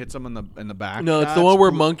and like it hits him in the back? no, it's the That's one where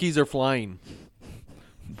cool. monkeys are flying.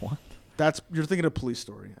 What? You're thinking of Police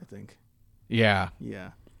Story, I think. Yeah.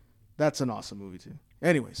 Yeah, that's an awesome movie too.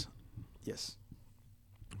 Anyways, yes.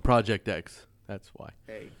 Project X. That's why.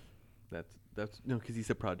 A. That's no, because he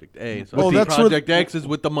said Project A. So Oh, I think that's where- Project X is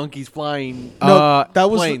with the monkeys flying. No,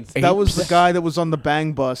 that was planes. that was the guy that was on the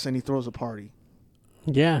Bang Bus and he throws a party.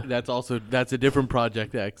 Yeah. That's a different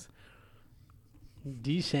Project X.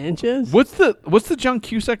 D. Sanchez? What's the John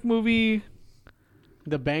Cusack movie?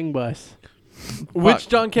 The Bang Bus. Which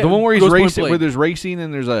John The one where he's Grosse Pointe racing, played? where there's racing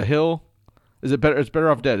and there's a hill. Is it better? It's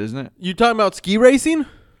Better Off Dead, isn't it? You talking about ski racing?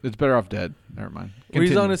 It's Better Off Dead. Never mind. Where he's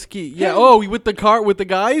Continue. on a ski. Yeah. Oh, with the car with the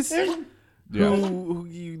guys. Yeah.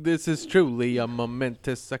 This is truly a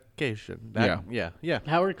momentous occasion. Yeah.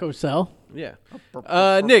 Howard Cosell.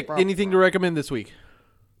 Nick, anything to recommend this week?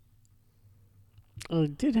 I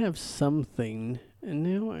did have something, and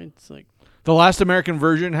now it's like The Last American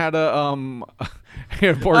Virgin had a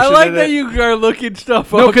abortion. I like in that it. you are looking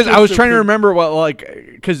stuff up. No, because I was just trying to remember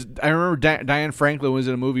because I remember Diane Franklin was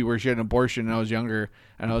in a movie where she had an abortion and I was younger,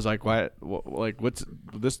 and I was like, what's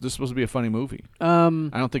this? This is supposed to be a funny movie. I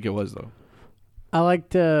don't think it was though. I like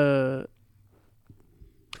to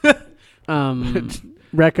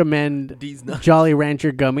recommend These nuts. Jolly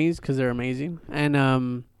Rancher gummies because they're amazing.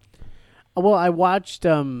 And well, I watched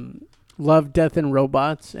Love, Death, and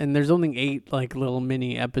Robots, and there's only 8 like little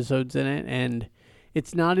mini episodes in it, and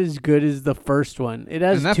it's not as good as the first one. It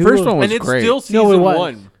has And that 2 first of- one was And it's great. still No, season it was.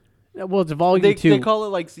 1. Well, it's volume They 2. call it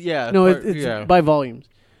like yeah. No, but- it's yeah. by volumes.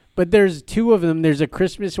 But there's 2 of them. There's a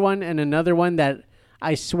Christmas one and another one that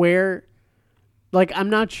I swear, like I'm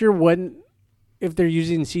not sure if they're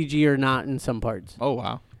using CG or not in some parts. Oh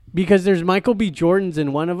wow! Because there's Michael B. Jordan's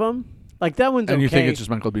in one of them. Like that one's And okay. you think it's just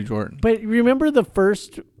Michael B. Jordan? But remember the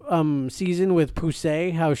first season with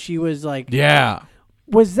Poussey, how she was like, Yeah.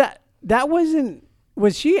 was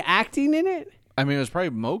she acting in it? I mean, it was probably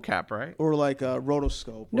mocap, right? Or like a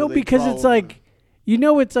rotoscope. No, where they because draw it's over. like,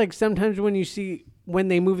 it's like sometimes when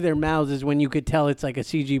they move their mouths is when you could tell it's like a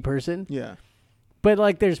CG person. Yeah. But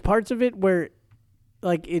like there's parts of it where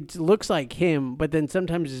like it looks like him, but then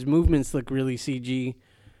sometimes his movements look really CG.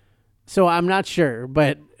 So I'm not sure,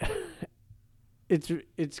 but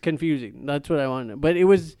it's confusing. That's what I wanted. But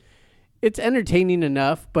it's entertaining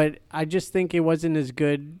enough, but I just think it wasn't as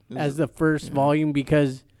good as the first volume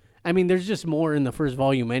because I mean there's just more in the first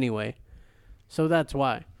volume anyway. So that's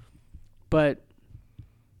why. But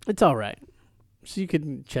it's all right. So you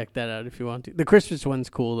can check that out if you want to. The Christmas one's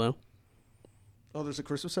cool though. Oh, there's a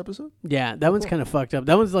Christmas episode? Yeah, that one's kind of fucked up.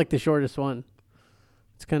 That one's like the shortest one.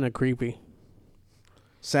 It's kind of creepy.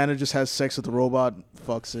 Santa just has sex with the robot,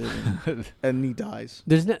 fucks it, and he dies.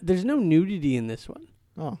 There's no nudity in this one.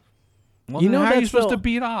 Oh. Well, You then know how are you that's supposed the- to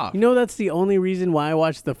beat off? That's the only reason why I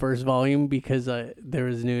watched the first volume because there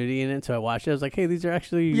was nudity in it. So I watched it. I was like, hey, these are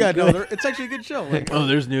actually Yeah, good. no, it's actually a good show. Like, Oh,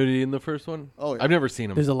 there's nudity in the first one. Oh, yeah. I've never seen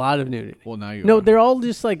them. There's a lot of nudity. well, now you. No, are. they're all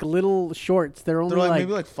just like little shorts. They're only they're like like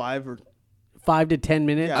maybe like 5 or 5 to 10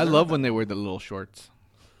 minutes. Yeah. I love when they wear the little shorts.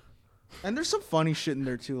 and there's some funny shit in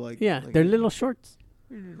there too. Like They're little shorts.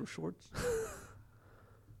 little shorts.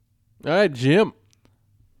 All right, Jim.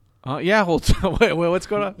 Yeah. Well, wait, what's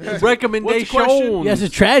going on? Recommendation. question? Yeah, it's a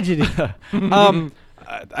tragedy.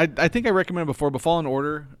 I think I recommended before, but Fallen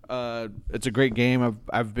Order. It's a great game.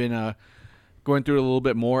 I've been going through it a little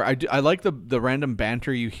bit more. I like the random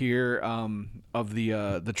banter you hear of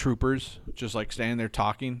the troopers just like standing there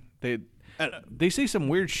talking. They say some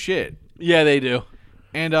weird shit. Yeah, they do.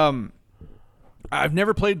 And I've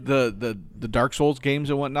never played the Dark Souls games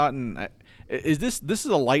and whatnot. And this is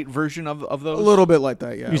a light version of those? A little bit like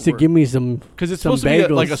that, yeah. You used to give me some because it's some supposed to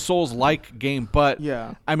be like a bagels. Souls-like game, but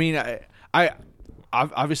Yeah. I mean, I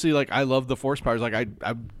obviously like I love the force powers. Like I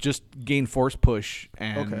just gained force push,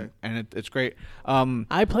 and it's great.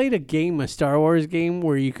 I played a game, a Star Wars game,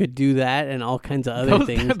 where you could do that and all kinds of other Those-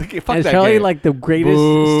 things. fuck And it's that probably game. like the greatest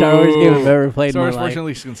Star Wars game I've ever played Star in Wars my life.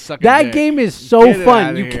 fortunately can suck a That dick. game is so Get it fun.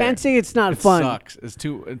 outta You here. can't say it's not It fun. sucks. It's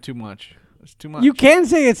too much. It's too much. You can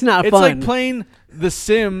say it's not It's fun. like playing The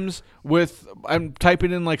Sims with I'm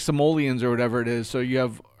typing in like simoleons or whatever it is, so you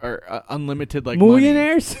have unlimited like money.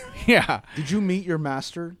 Millionaires? Yeah, Did you meet your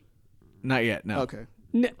master? not yet. No. Okay.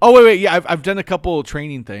 Oh wait. Yeah, I've done a couple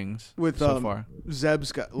training things With so far.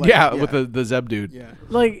 Zeb's got With the Zeb dude. Yeah.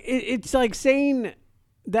 Like it's like saying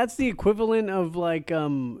that's the equivalent of like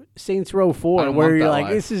Saints Row I 4, don't where want you're that like,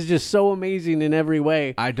 life. this is just so amazing in every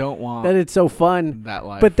way I don't want that it's so fun. that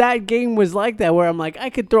life. But that game was like that, where I'm like,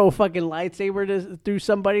 I could throw a fucking lightsaber through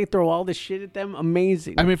somebody, throw all this shit at them.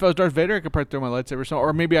 Amazing. I mean, if I was Darth Vader, I could probably throw my lightsaber,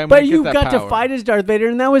 or maybe I might but get you that got power. to fight as Darth Vader,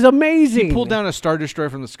 and that was amazing. He pulled down a Star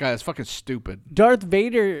Destroyer from the sky. That's fucking stupid. Darth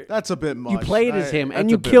Vader. That's a bit much. You played as him, and that's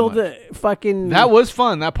you a bit killed much. the fucking. That was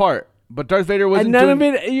fun, that part. But Darth Vader wasn't and none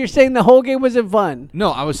doing... of it. You're saying the whole game wasn't fun.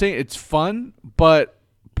 No, I was saying it's fun, but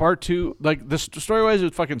part 2, like the story-wise,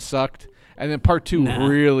 it fucking sucked. And then part 2 Nah.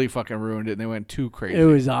 really fucking ruined it, and they went too crazy. It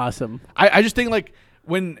was awesome. I just think like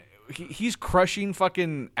when he's crushing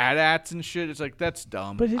fucking AT-ATs and shit, it's like that's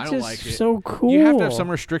dumb. But it's I don't just like it. so cool. You have to have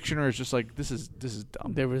some restriction, or it's just like this is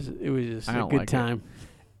dumb. It was just I a don't good like it. time.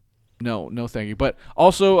 No, thank you. But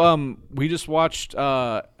also, we just watched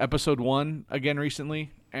episode 1 again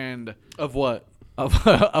recently, and Of what?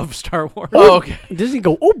 of Star Wars. Oh, okay. Does he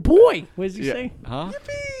go? Oh boy! What does he Yeah. say? Huh?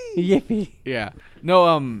 Yippee! Yeah.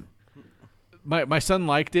 No. My son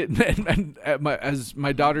liked it, and as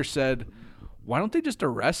my daughter said, why don't they just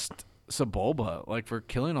arrest Sebulba like for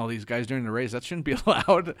killing all these guys during the race? That shouldn't be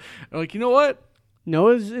allowed. I'm like, you know what? No,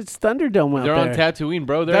 it's Thunderdome out They're there. on Tatooine,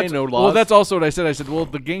 bro. There ain't no laws. Well, that's also what I said. I said, well,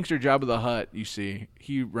 the gangster Jabba the Hutt, you see,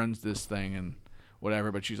 he runs this thing and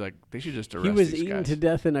whatever. But she's like, they should just arrest He was these eaten guys. to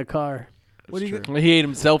death in a car. What are you true. He ate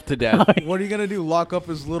himself to death. What are you gonna do? Lock up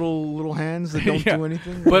his little hands that don't Yeah. do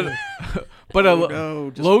anything? But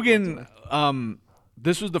no, just- Logan,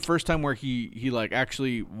 this was the first time where he like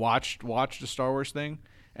actually watched a Star Wars thing,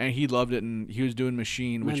 and he loved it, and he was doing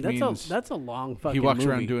machine, which Man, means that's a long fucking he walks movie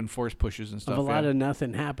around doing force pushes and of stuff. a lot yeah. of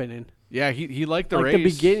nothing happening. Yeah, he liked the Like race. the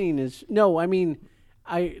beginning is no. I mean,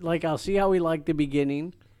 I'll see how we like the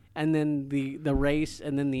beginning, and then the race,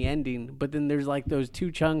 and then the ending. But then there's like those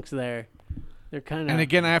two chunks there. They're kind of. And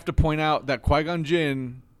again, I have to point out that Qui-Gon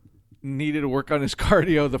Jinn needed to work on his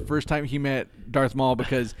cardio the first time he met Darth Maul,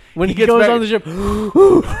 because when he gets goes back- on the ship,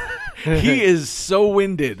 he is so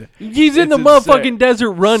winded. He's in It's the motherfucking insane.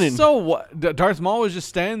 desert running. So what? Darth Maul was just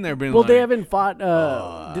standing there being well, like, they haven't fought.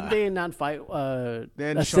 Didn't they not fight They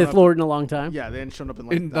hadn't a shown Sith up- Lord in a long time? Yeah, they hadn't shown up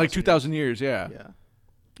in in like 2,000 years, yeah. Yeah.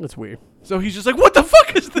 That's weird. So he's just like, what the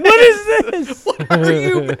fuck is this? What is this? What are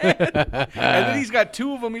you, man? And then he's got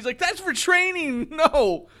 2 of them. He's like, that's for training.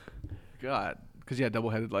 No. God. Because, yeah,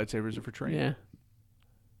 double-headed lightsabers are for training. Yeah.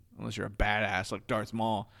 Unless you're a badass like Darth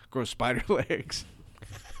Maul. Grows spider legs.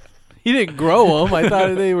 He didn't grow them. I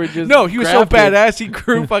thought they were just. No, he was so crafted. badass, he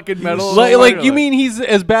grew fucking metal. Like you mean he's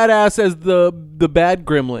as badass as the bad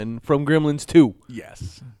Gremlin from Gremlins 2?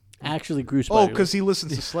 Yes. Actually, grew Oh, spider. because he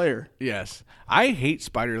listens to Slayer. Yes. I hate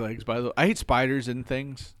spider legs, by the way. I hate spiders and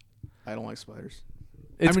things. I don't like spiders.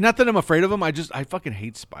 I mean, not that I'm afraid of them. I fucking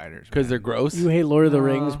hate spiders. Because man. they're gross. You hate Lord of the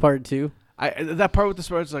Rings Part 2? That part with the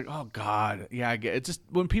spiders is like, oh god, yeah, I get it. It's just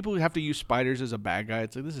when people have to use spiders as a bad guy,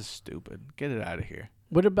 it's like this is stupid. Get it out of here.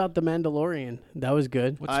 What about the Mandalorian? That was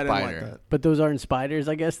good. What I spider? didn't like that. But those aren't spiders,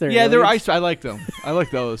 I guess. They're Yeah, they're aliens. ice. I like them. I like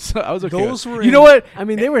those. I was okay. Those with- were You in- know what? I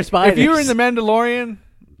mean, they were spiders. If you were in the Mandalorian,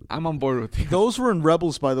 I'm on board with you. Those were in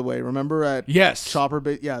Rebels, by the way. Remember at Yes. Chopper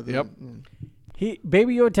Base? Yeah. Yep.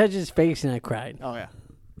 Baby Yoda touched his face and I cried. Oh yeah.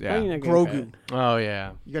 Yeah. Why are you not gonna cry? Grogu. Oh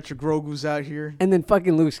yeah. You got your Grogu's out here. And then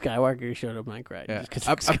fucking Luke Skywalker showed up and I cried. Yeah. Just 'cause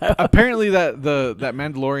Luke Skywalker- Apparently that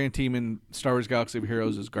Mandalorian team in Star Wars Galaxy of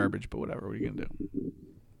Heroes is garbage, but whatever. What are you gonna do?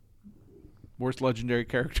 Worst legendary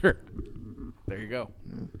character. There you go.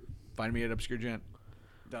 Find me at Obscure Gent.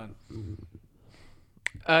 Done.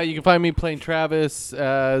 You can find me playing Travis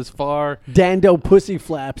as far. Dando Pussy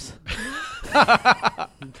Flaps.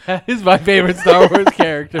 That is my favorite Star Wars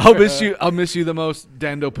character. I'll miss you the most,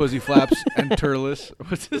 Dando Pussy Flaps and Turles.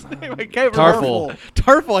 What's his name? I can't remember. Tarful.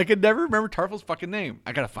 Tarful. I could never remember Tarful's fucking name.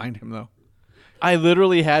 I gotta find him though. I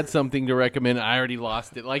literally had something to recommend. I already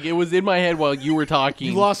lost it. Like, it was in my head while you were talking.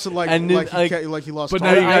 You lost it like you lost. But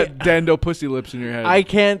now you Tarful. got Dando Pussy Lips in your head. I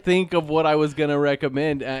can't think of what I was going to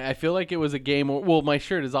recommend. I feel like it was a game. Well, my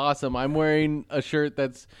shirt is awesome. I'm wearing a shirt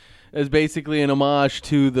that's basically an homage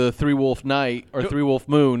to the Three Wolf Night or Three Wolf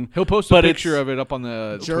Moon. He'll post a picture of it up on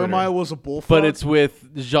the Jeremiah Twitter. was a bullfrog. But it's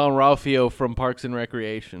with Jean Ralphio from Parks and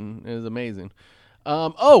Recreation. It is amazing.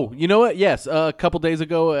 Oh, you know what? Yes, a couple days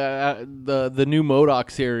ago, the new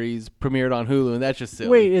MODOK series premiered on Hulu, and that's just silly.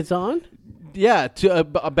 Wait, it's on? Yeah,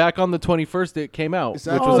 back on the 21st it came out, Is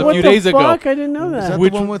that which the was one- a what few the days fuck? ago. I didn't know Is that. that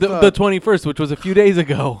Which the one with the 21st, which was a few days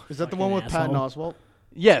ago. Is that the one with Patton asshole. Oswalt?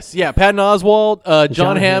 Yes, yeah. Patton Oswalt, John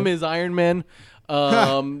John Hamm Hamm. is Iron Man,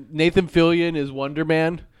 Nathan Fillion is Wonder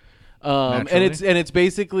Man. And it's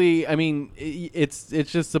basically, I mean, it's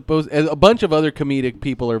just supposed. A bunch of other comedic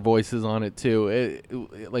people are voices on it too.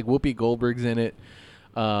 Like Whoopi Goldberg's in it.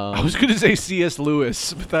 I was gonna say C.S.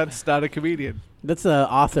 Lewis, but that's not a comedian. That's the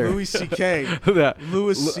author. Louis C.K. That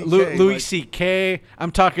Louis C.K. Louis like C.K.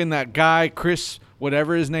 I'm talking that guy Chris,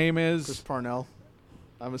 whatever his name is. Chris Parnell.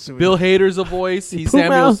 I'm assuming. Bill Hader's a voice. He's Poop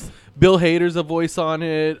Samuel's. mouth. Bill Hader's a voice on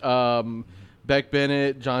it. Beck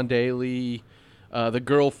Bennett, John Daly,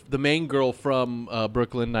 the main girl from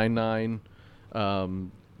Brooklyn Nine-Nine.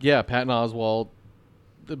 Yeah, Patton Oswalt,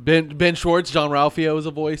 Ben Schwartz, John Ralphio is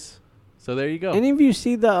a voice. So there you go. Any of you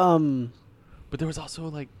see the But there was also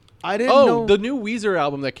like, I didn't know. the new Weezer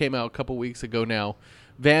album that came out a couple weeks ago now.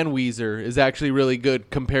 Van Weezer is actually really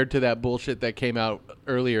good compared to that bullshit that came out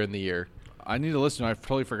earlier in the year. I need to listen. I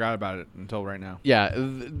totally forgot about it until right now. Yeah,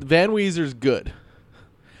 Van Weezer's good.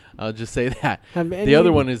 I'll just say that. Have The any-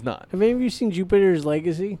 other one is not. have any of you seen Jupiter's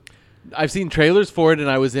Legacy? I've seen trailers for it and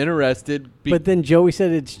I was interested. But then Joey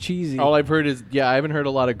said it's cheesy. All I've heard is, I haven't heard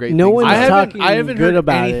a lot of great No things. one's about it. talking I haven't good heard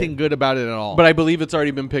about anything it. good about it at all. But I believe it's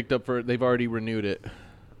already been picked up for. They've already renewed it.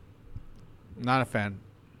 not a fan.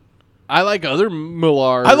 I like other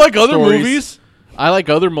Millar. I like other stories. movies. I like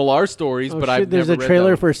other Millar stories, Oh, but shit, I've there's never a read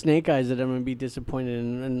trailer that for Snake Eyes that I'm gonna be disappointed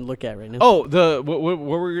in and look at right now. Oh, what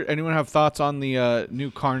were anyone have thoughts on the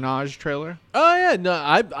new Carnage trailer? Oh yeah, no,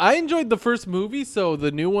 I enjoyed the first movie, so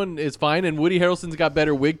the new one is fine. And Woody Harrelson's got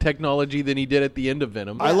better wig technology than he did at the end of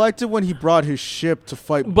Venom. I liked it when he brought his ship to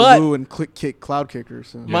fight But- Blue and kick Cloud Kicker.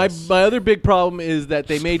 So. My other big problem is that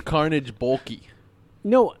they made Carnage bulky.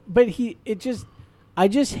 No, but I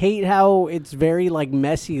just hate how it's very like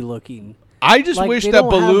messy looking. I just Like, wish they that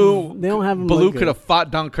don't have- they don't have him look Baloo good. could have fought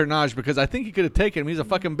down Carnage because I think he could have taken him. He's a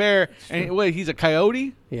fucking bear. And wait, he's a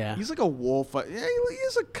coyote? Yeah. He's like a wolf. Yeah, he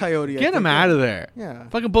is a coyote. Get him out of there. Yeah.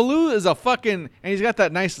 Fucking Baloo is a fucking, and he's got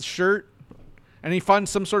that nice shirt. And he finds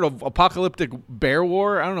some sort of apocalyptic bear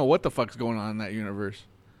war. I don't know what the fuck's going on in that universe.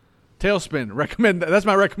 Tailspin. Recommend that. That's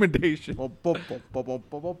my recommendation.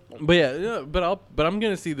 But yeah, but I'm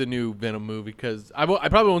gonna see the new Venom movie because I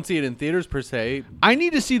probably won't see it in theaters per se. I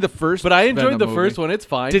need to see the first. But I enjoyed Venom the movie. first one. It's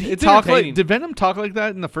fine. Did he it's talk like? entertaining. Did Venom talk like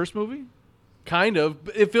that in the first movie? Kind of.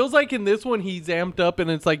 It feels like in this one he's amped up and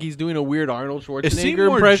it's like he's doing a weird Arnold Schwarzenegger It seemed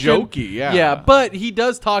more impression. jokey, yeah. Yeah, but he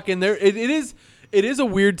does talk in there. It is a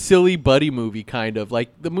weird, silly buddy movie, kind of. Like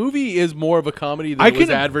the movie is more of a comedy than it was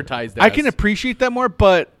advertised as. I can appreciate that more,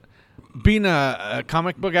 but being a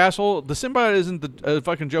comic book asshole, the symbiote isn't the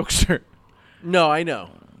fucking jokester. No, I know.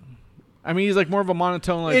 I mean, he's like more of a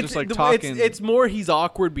monotone, like just like talking. It's more he's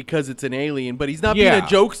awkward because it's an alien, but he's not being Yeah. a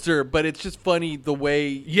jokester. But it's just funny the way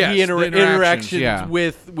Yes, he the interactions, interactions yeah.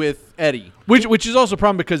 with Eddie. which is also a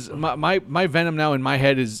problem because my Venom now in my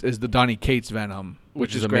head is the Donny Cates Venom,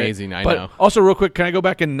 Which is great. amazing, I But know. Also, real quick, can I go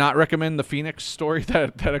back and not recommend the Phoenix story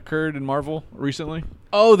that occurred in Marvel recently?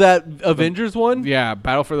 Oh, that Avengers one? Yeah,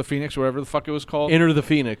 Battle for the Phoenix, whatever the fuck it was called. Enter the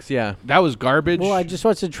Phoenix, yeah. That was garbage. Well, I just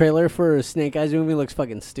watched the trailer for a Snake Eyes movie. It looks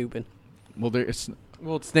fucking stupid. Well, it's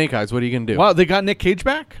Well, it's Snake Eyes. What are you going to do? wow. They got Nick Cage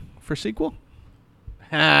back for sequel.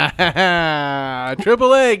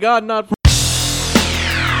 Triple A, God not.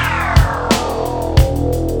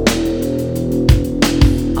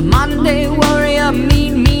 A Monday warrior,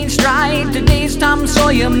 mean strike. Today's Tom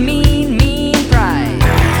Sawyer, mean